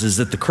matters is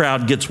that the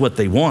crowd gets what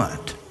they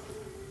want.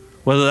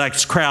 Whether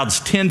that crowd's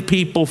 10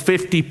 people,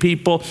 50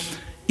 people,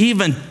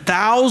 even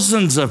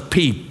thousands of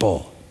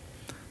people.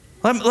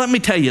 Let me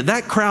tell you,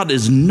 that crowd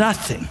is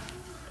nothing.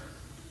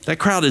 That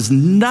crowd is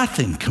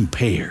nothing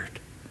compared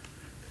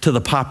to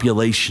the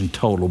population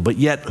total. But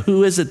yet,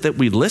 who is it that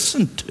we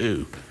listen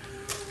to?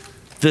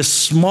 This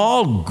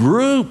small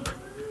group,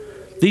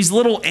 these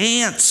little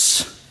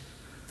ants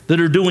that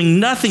are doing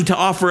nothing to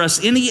offer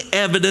us any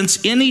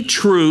evidence, any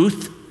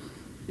truth,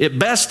 at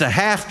best a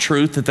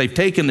half-truth that they've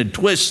taken and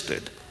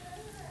twisted.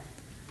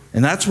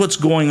 And that's what's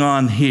going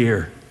on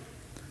here.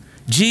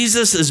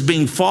 Jesus is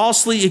being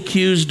falsely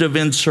accused of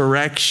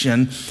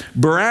insurrection.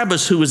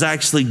 Barabbas, who was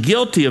actually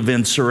guilty of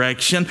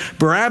insurrection.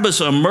 Barabbas,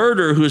 a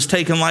murderer who has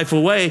taken life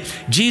away.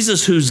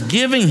 Jesus, who's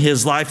giving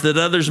his life that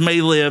others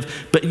may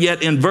live. But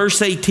yet in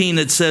verse 18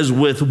 it says,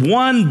 with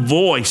one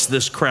voice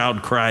this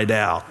crowd cried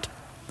out,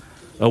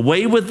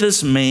 away with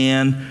this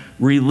man,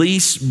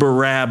 release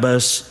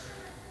Barabbas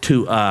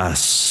to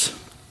us.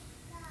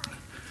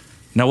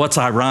 Now what's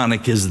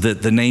ironic is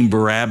that the name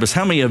Barabbas,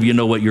 how many of you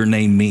know what your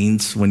name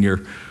means when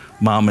you're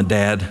mom and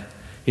dad?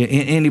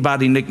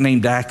 Anybody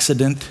nicknamed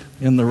Accident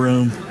in the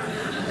room?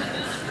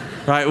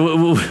 Right?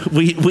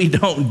 We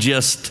don't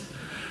just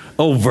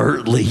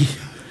overtly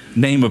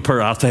name a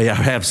person. I'll tell you, I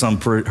have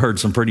heard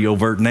some pretty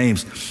overt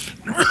names,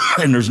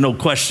 and there's no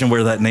question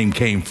where that name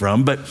came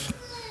from. But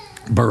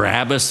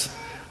Barabbas,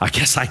 I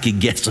guess I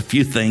could guess a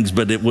few things,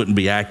 but it wouldn't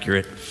be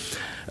accurate.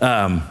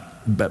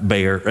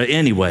 But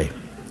anyway,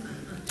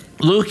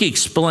 Luke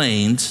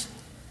explains,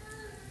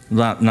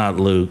 not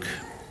Luke,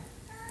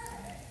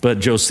 but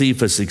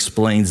Josephus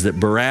explains that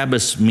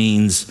Barabbas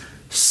means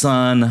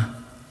son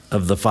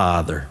of the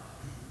Father.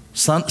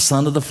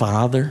 Son of the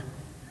Father.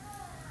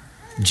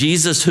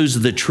 Jesus, who's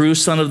the true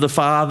son of the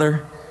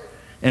Father,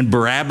 and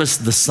Barabbas,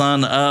 the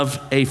son of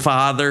a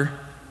father.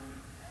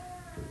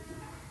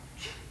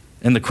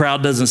 And the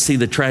crowd doesn't see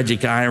the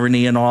tragic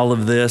irony in all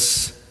of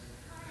this.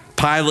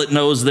 Pilate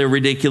knows they're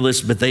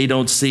ridiculous, but they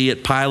don't see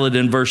it. Pilate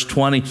in verse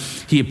 20,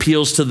 he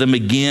appeals to them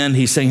again.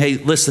 He's saying, hey,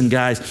 listen,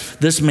 guys,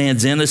 this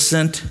man's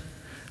innocent.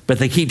 But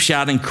they keep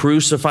shouting,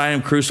 crucify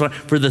him, crucify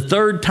him. For the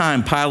third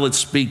time, Pilate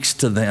speaks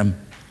to them.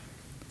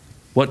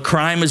 What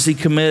crime has he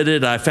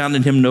committed? I found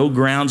in him no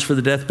grounds for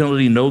the death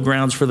penalty, no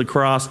grounds for the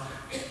cross.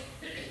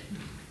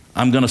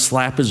 I'm going to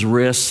slap his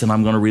wrists and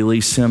I'm going to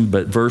release him.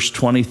 But verse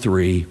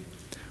 23,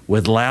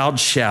 with loud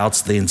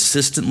shouts, they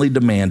insistently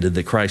demanded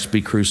that Christ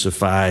be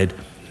crucified,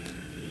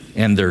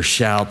 and their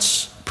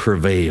shouts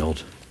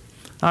prevailed.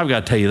 I've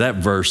got to tell you, that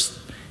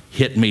verse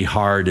hit me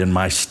hard in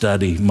my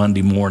study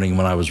Monday morning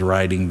when I was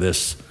writing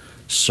this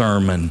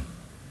sermon.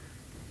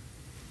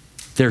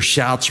 Their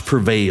shouts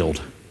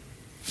prevailed.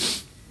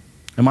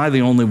 Am I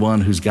the only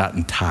one who's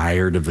gotten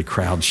tired of the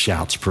crowd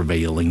shouts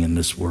prevailing in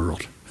this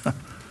world?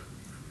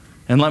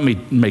 And let me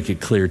make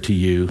it clear to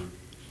you,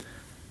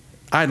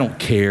 I don't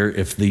care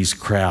if these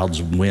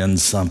crowds win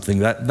something.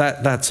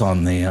 That's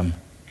on them.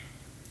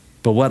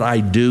 But what I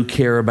do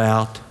care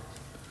about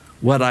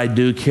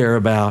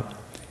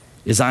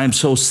is I'm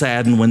so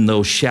saddened when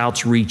those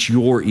shouts reach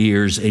your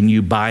ears and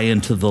you buy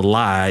into the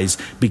lies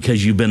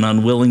because you've been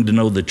unwilling to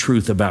know the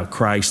truth about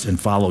Christ and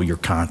follow your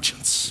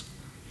conscience.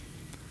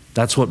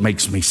 That's what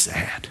makes me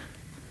sad.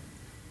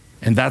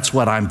 And that's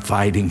what I'm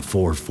fighting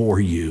for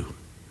you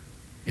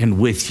and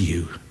with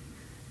you,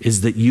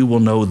 is that you will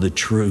know the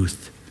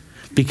truth.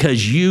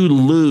 Because you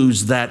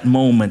lose that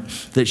moment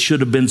that should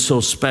have been so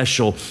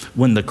special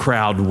when the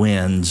crowd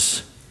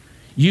wins.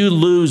 You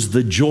lose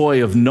the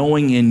joy of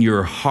knowing in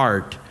your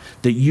heart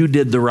that you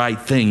did the right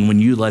thing when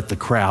you let the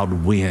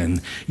crowd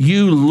win.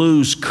 You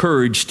lose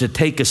courage to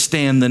take a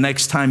stand the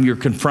next time you're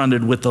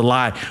confronted with a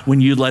lie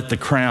when you let the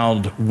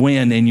crowd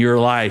win in your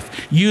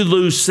life. You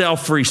lose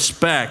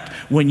self-respect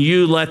when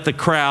you let the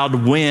crowd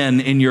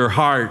win in your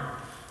heart.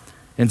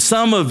 And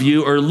some of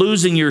you are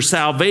losing your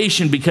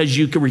salvation because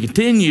you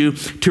continue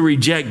to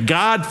reject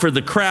God for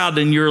the crowd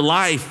in your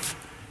life.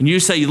 And you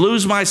say,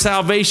 lose my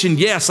salvation.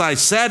 Yes, I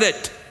said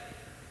it.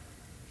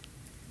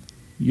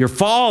 You're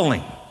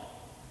falling.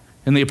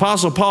 And the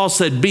Apostle Paul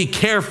said, be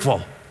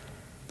careful.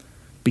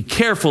 Be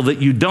careful that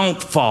you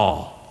don't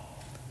fall.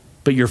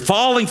 But you're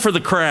falling for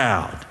the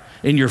crowd,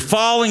 and you're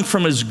falling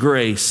from his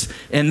grace.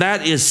 And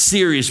that is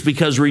serious,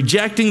 because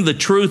rejecting the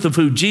truth of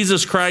who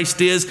Jesus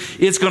Christ is,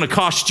 it's going to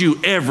cost you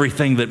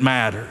everything that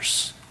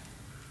matters.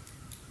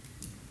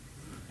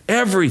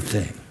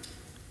 Everything.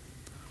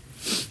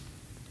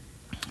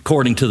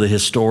 According to the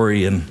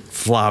historian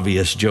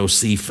Flavius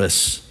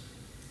Josephus,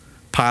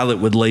 Pilate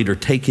would later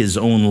take his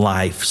own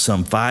life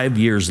some 5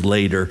 years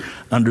later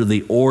under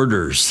the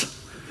orders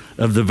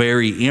of the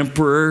very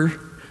emperor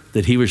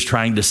that he was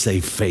trying to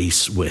save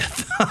face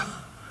with.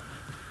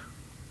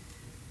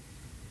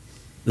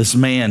 This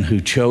man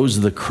who chose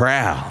the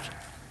crowd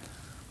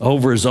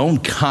over his own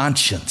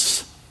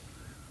conscience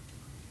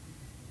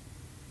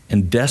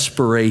in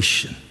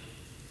desperation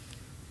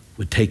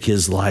would take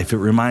his life. It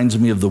reminds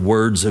me of the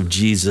words of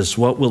Jesus,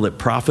 what will it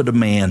profit a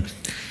man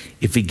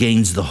if he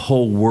gains the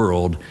whole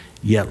world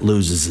yet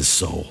loses his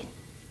soul?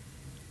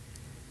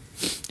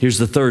 Here's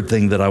the third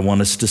thing that I want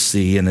us to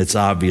see, and it's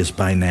obvious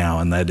by now,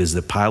 and that is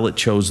that Pilate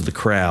chose the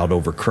crowd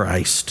over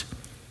Christ.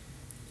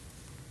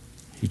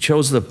 He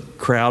chose the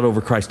crowd over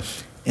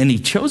Christ, and he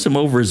chose him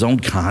over his own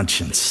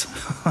conscience.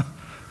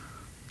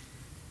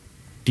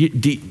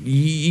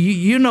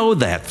 You know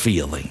that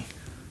feeling.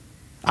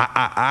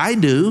 I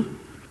do.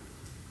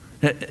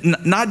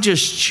 Not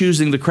just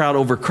choosing the crowd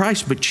over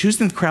Christ, but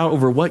choosing the crowd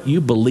over what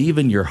you believe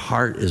in your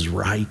heart is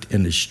right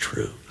and is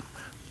true.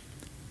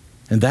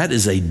 And that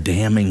is a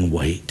damning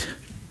weight.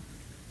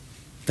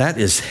 That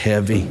is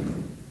heavy.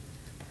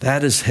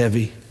 That is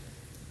heavy.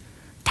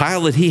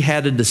 Pilate, he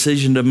had a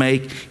decision to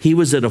make. He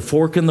was at a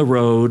fork in the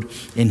road,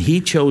 and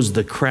he chose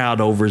the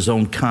crowd over his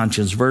own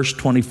conscience. Verse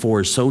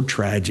 24 is so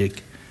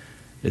tragic.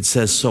 It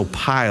says, so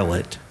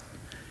Pilate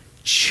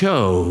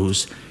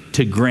chose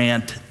to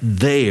grant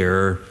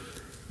their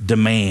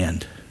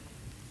demand.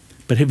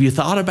 But have you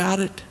thought about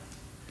it?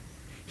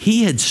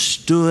 He had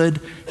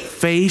stood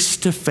face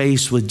to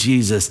face with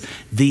Jesus,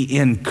 the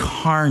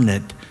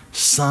incarnate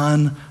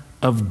Son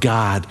of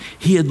God.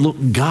 He had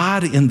looked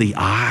God in the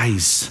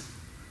eyes.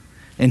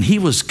 And he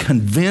was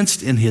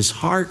convinced in his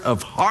heart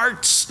of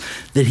hearts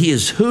that he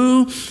is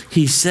who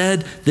he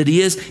said that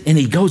he is, and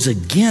he goes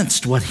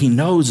against what he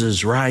knows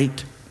is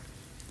right.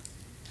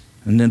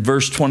 And then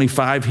verse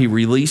 25, he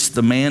released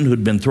the man who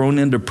had been thrown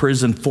into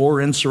prison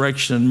for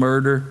insurrection and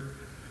murder,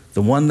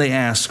 the one they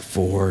asked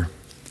for,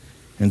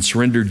 and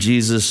surrendered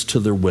Jesus to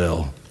their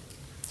will.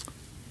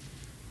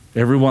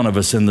 Every one of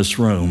us in this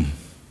room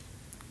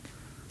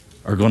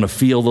are going to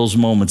feel those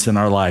moments in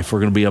our life. We're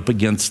going to be up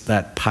against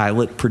that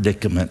Pilate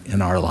predicament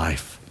in our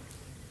life.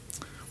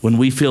 When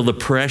we feel the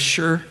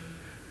pressure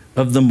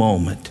of the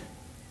moment,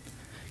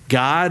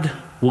 God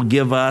will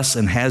give us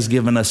and has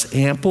given us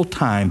ample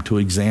time to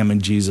examine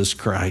Jesus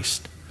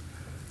Christ.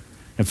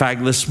 In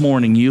fact, this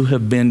morning you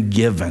have been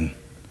given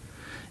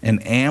an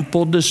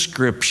ample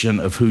description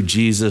of who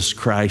Jesus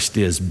Christ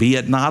is, be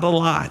it not a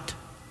lot,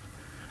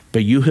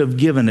 but you have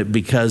given it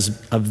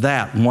because of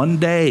that. One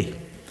day,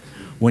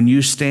 when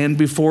you stand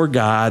before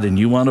God and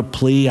you want to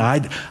plea, I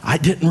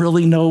didn't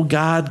really know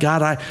God.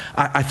 God,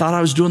 I thought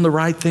I was doing the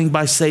right thing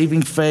by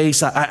saving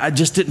face. I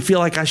just didn't feel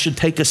like I should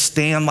take a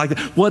stand like that.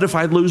 What if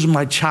I lose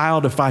my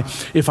child if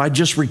I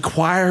just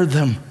require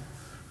them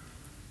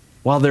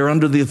while they're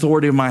under the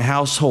authority of my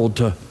household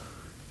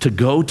to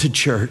go to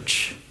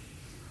church?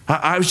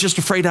 I was just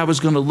afraid I was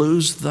going to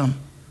lose them.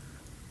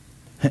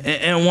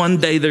 And one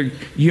day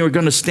you're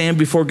going to stand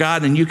before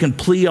God and you can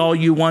plea all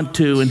you want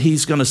to, and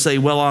he's going to say,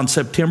 well, on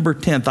September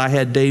 10th, I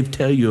had Dave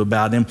tell you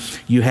about him.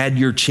 You had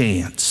your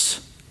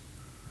chance.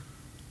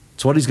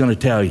 That's what he's going to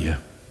tell you.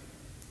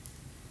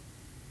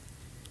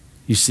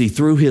 You see,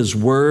 through his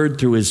word,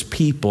 through his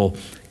people,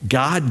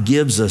 God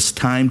gives us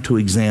time to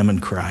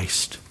examine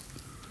Christ.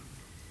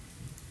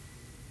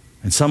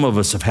 And some of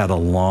us have had a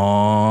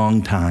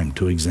long time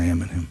to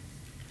examine him.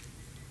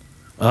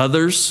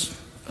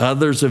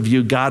 Others of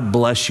you, God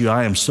bless you.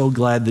 I am so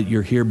glad that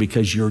you're here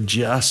because you're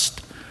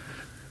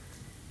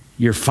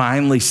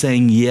finally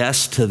saying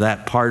yes to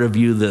that part of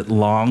you that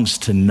longs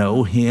to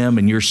know him,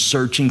 and you're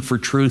searching for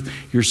truth.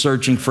 You're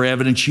searching for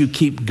evidence. You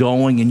keep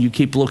going and you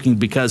keep looking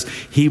because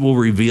he will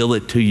reveal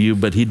it to you,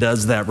 but he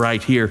does that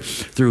right here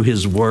through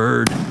his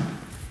word.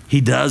 He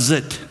does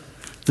it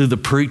through the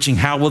preaching.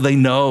 How will they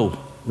know,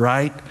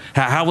 right?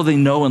 How will they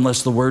know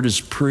unless the word is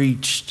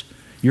preached?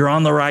 You're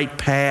on the right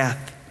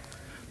path.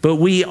 But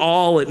we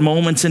all, at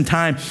moments in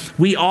time,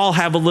 we all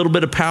have a little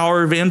bit of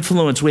power of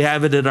influence. We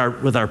have it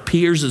with our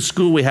peers at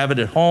school. We have it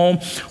at home.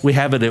 We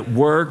have it at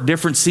work.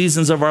 Different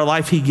seasons of our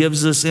life, he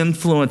gives us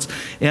influence.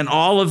 And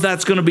all of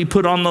that's going to be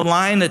put on the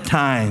line at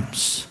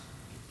times.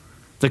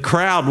 The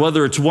crowd,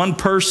 whether it's one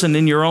person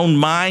in your own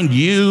mind,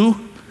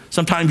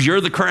 sometimes you're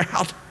the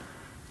crowd,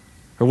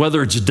 or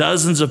whether it's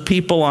dozens of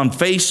people on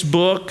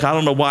Facebook. I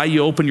don't know why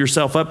you open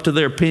yourself up to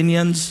their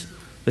opinions.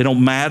 They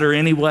don't matter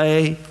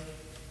anyway.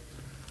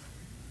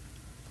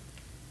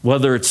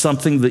 Whether it's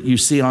something that you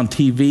see on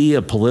TV,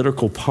 a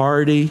political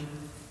party,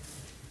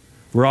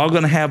 we're all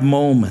going to have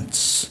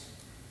moments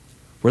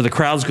where the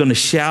crowd's going to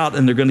shout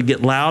and they're going to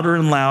get louder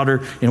and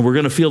louder, and we're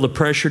going to feel the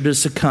pressure to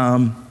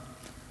succumb.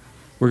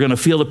 We're going to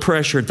feel the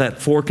pressure at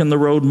that fork in the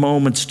road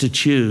moments to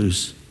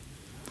choose.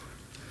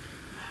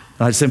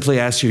 I simply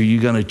ask you, are you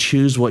going to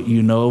choose what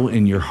you know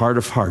in your heart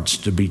of hearts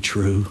to be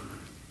true?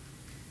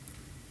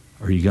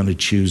 Or are you going to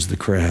choose the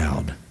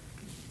crowd?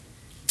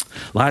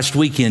 Last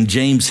weekend,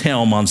 James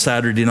Helm on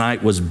Saturday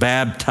night was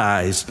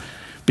baptized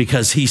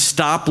because he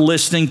stopped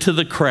listening to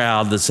the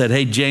crowd that said,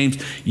 hey,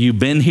 James, you've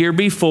been here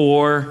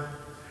before.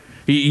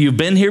 You've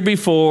been here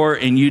before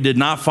and you did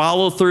not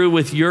follow through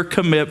with your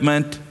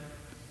commitment.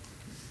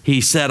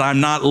 He said, I'm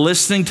not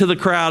listening to the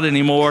crowd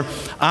anymore.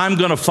 I'm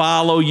going to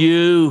follow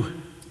you.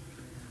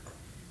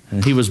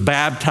 And he was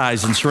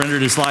baptized and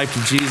surrendered his life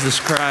to Jesus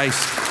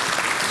Christ.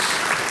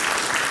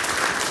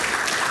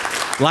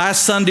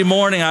 Last Sunday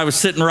morning, I was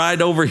sitting right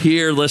over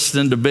here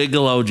listening to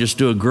Bigelow just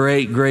do a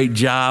great, great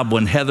job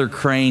when Heather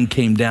Crane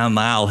came down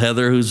the aisle.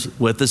 Heather, who's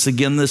with us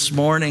again this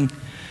morning.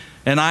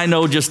 And I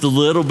know just a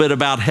little bit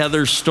about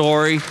Heather's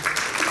story.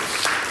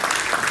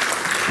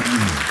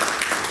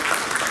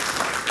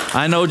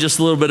 I know just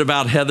a little bit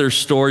about Heather's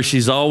story.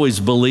 She's always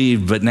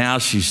believed, but now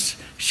she's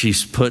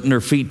putting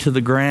her feet to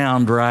the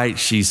ground, right?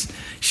 She's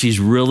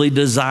really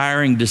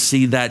desiring to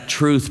see that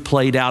truth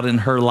played out in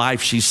her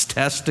life. She's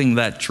testing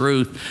that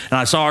truth. And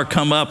I saw her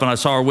come up, and I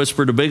saw her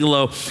whisper to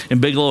Bigelow,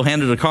 and Bigelow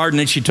handed a card, and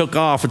then she took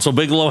off. And so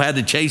Bigelow had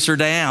to chase her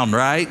down,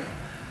 right?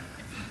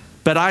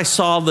 But I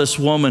saw this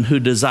woman who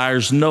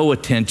desires no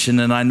attention,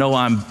 and I know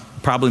I'm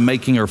probably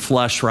making her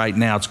flush right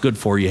now. It's good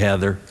for you,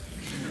 Heather.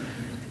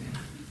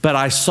 But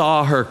I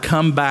saw her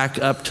come back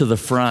up to the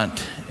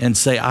front and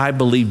say, I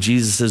believe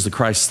Jesus is the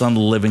Christ, Son of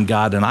the living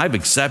God, and I've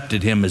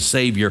accepted him as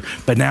Savior,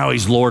 but now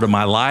he's Lord of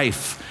my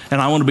life, and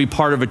I want to be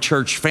part of a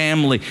church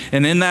family.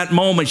 And in that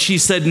moment, she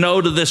said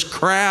no to this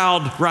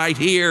crowd right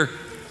here,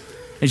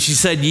 and she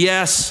said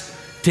yes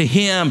to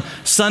him.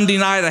 Sunday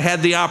night, I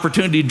had the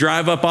opportunity to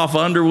drive up off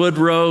Underwood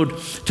Road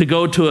to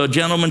go to a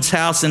gentleman's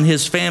house and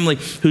his family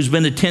who's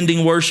been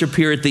attending worship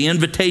here at the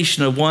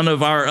invitation of one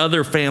of our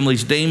other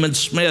families, Damon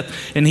Smith,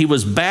 and he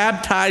was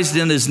baptized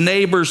in his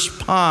neighbor's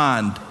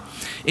pond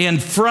in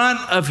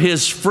front of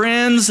his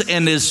friends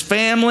and his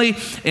family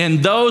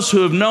and those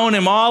who have known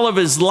him all of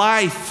his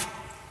life.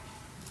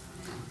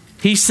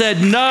 He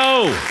said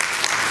no.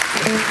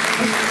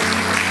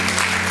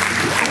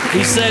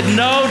 He said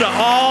no to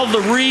all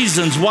the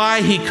reasons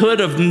why he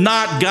could have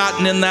not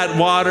gotten in that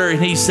water,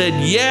 and he said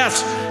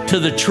yes to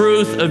the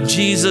truth of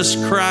Jesus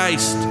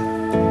Christ.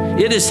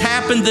 It has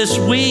happened this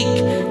week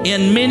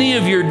in many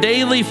of your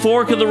daily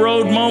fork of the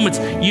road moments.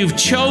 You've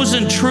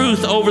chosen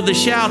truth over the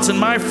shouts, and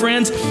my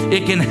friends,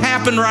 it can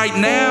happen right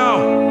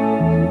now.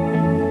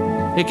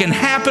 It can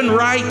happen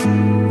right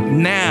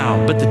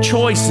now, but the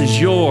choice is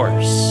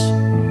yours.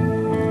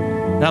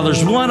 Now,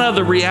 there's one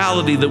other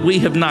reality that we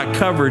have not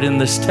covered in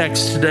this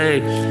text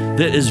today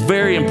that is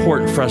very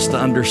important for us to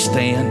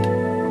understand.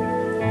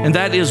 And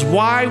that is,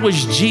 why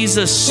was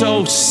Jesus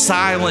so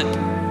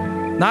silent?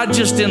 Not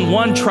just in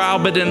one trial,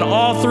 but in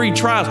all three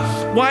trials.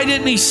 Why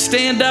didn't he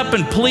stand up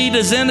and plead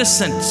his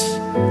innocence?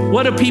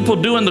 What do people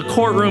do in the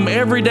courtroom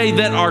every day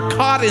that are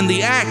caught in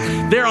the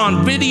act? They're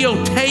on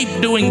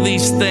videotape doing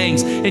these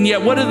things. And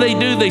yet what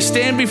do? They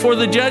stand before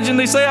the judge and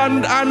they say,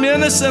 I'm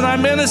innocent,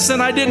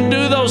 I didn't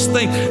do those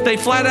things. They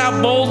flat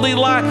out boldly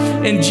lie.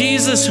 And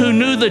Jesus, who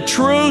knew the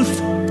truth,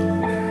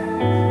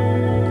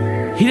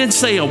 he didn't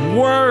say a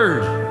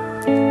word.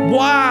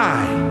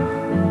 Why?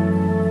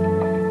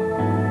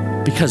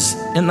 Because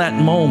in that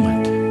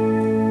moment,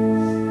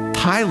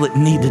 Pilate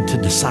needed to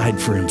decide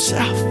for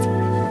himself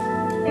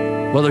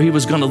whether he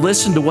was going to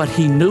listen to what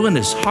he knew in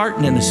his heart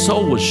and in his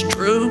soul was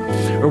true,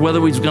 or whether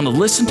he was going to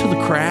listen to the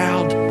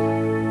crowd.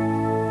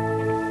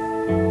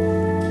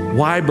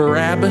 Why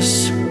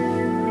Barabbas?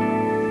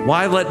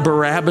 Why let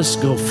Barabbas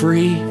go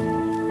free?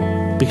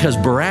 Because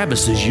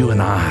Barabbas is you and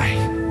I.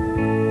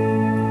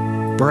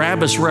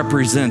 Barabbas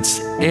represents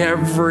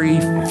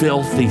every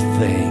filthy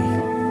thing.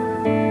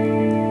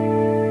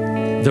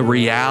 The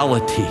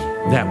reality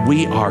that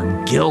we are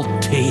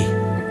guilty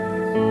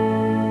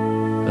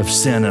of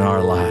sin in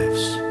our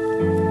lives.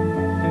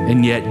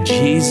 And yet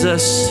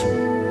Jesus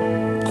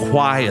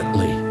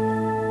quietly,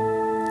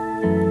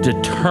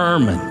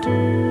 determined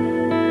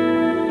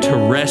to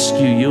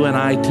rescue you and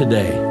I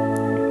today,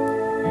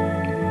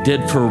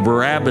 did for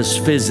Barabbas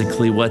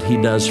physically what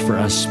he does for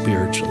us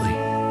spiritually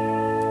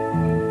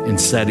in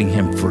setting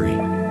him free.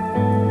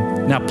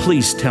 Now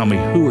please tell me,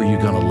 who are you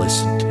going to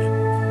listen to?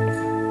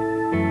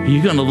 Are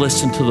you going to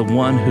listen to the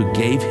one who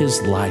gave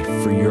his life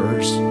for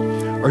yours?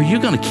 Or are you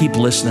going to keep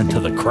listening to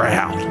the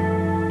crowd?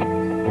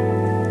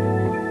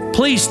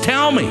 Please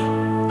tell me,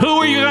 who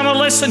are you going to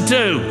listen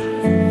to?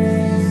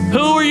 Who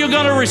are you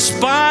going to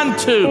respond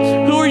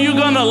to? Who are you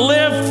going to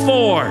live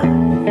for?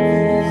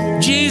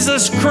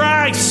 Jesus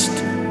Christ.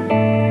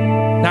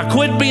 Now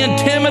quit being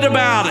timid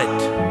about it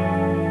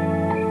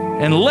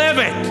and live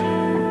it.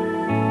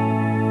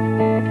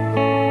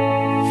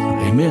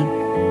 Amen.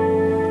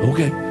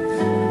 Okay.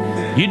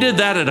 You did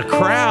that at a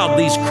crowd,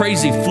 these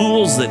crazy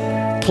fools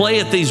that play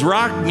at these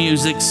rock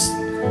musics,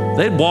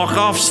 they'd walk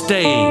off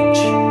stage.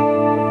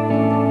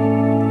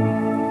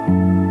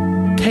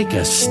 Take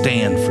a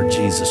stand for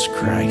Jesus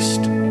Christ.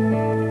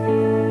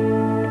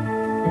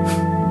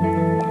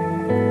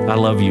 I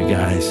love you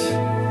guys,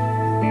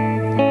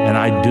 and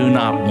I do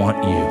not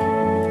want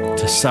you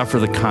to suffer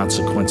the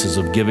consequences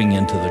of giving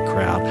in to the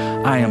crowd.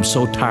 I am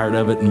so tired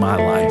of it in my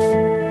life,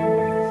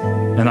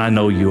 and I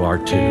know you are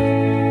too.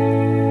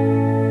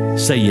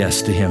 Say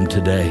yes to him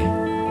today.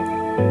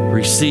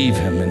 Receive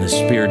him in the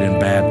Spirit in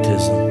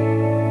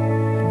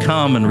baptism.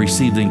 Come and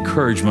receive the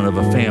encouragement of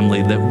a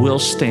family that will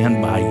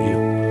stand by you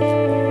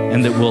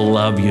and that will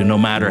love you no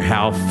matter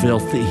how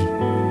filthy.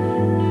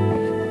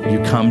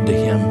 You come to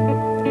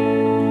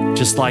him.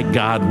 Just like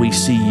God, we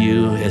see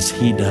you as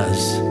he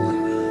does,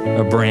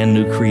 a brand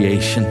new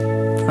creation.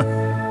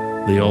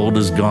 The old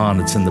is gone,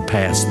 it's in the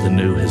past, the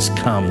new has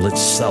come.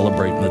 Let's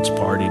celebrate and let's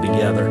party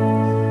together.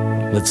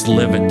 Let's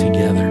live it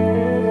together.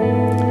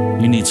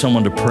 You need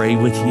someone to pray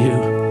with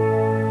you.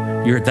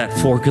 You're at that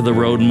fork of the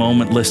road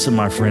moment. Listen,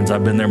 my friends,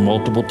 I've been there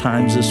multiple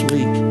times this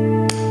week.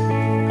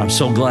 I'm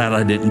so glad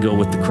I didn't go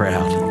with the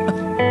crowd.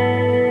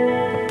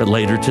 But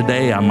later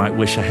today, I might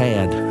wish I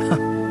had.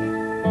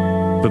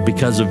 But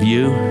because of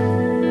you,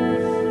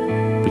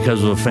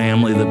 because of a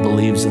family that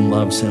believes and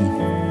loves him,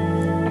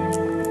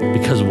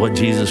 because of what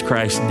Jesus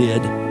Christ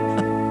did,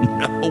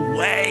 no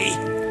way,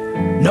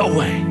 no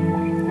way.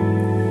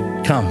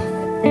 Come,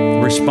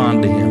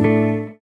 respond to him.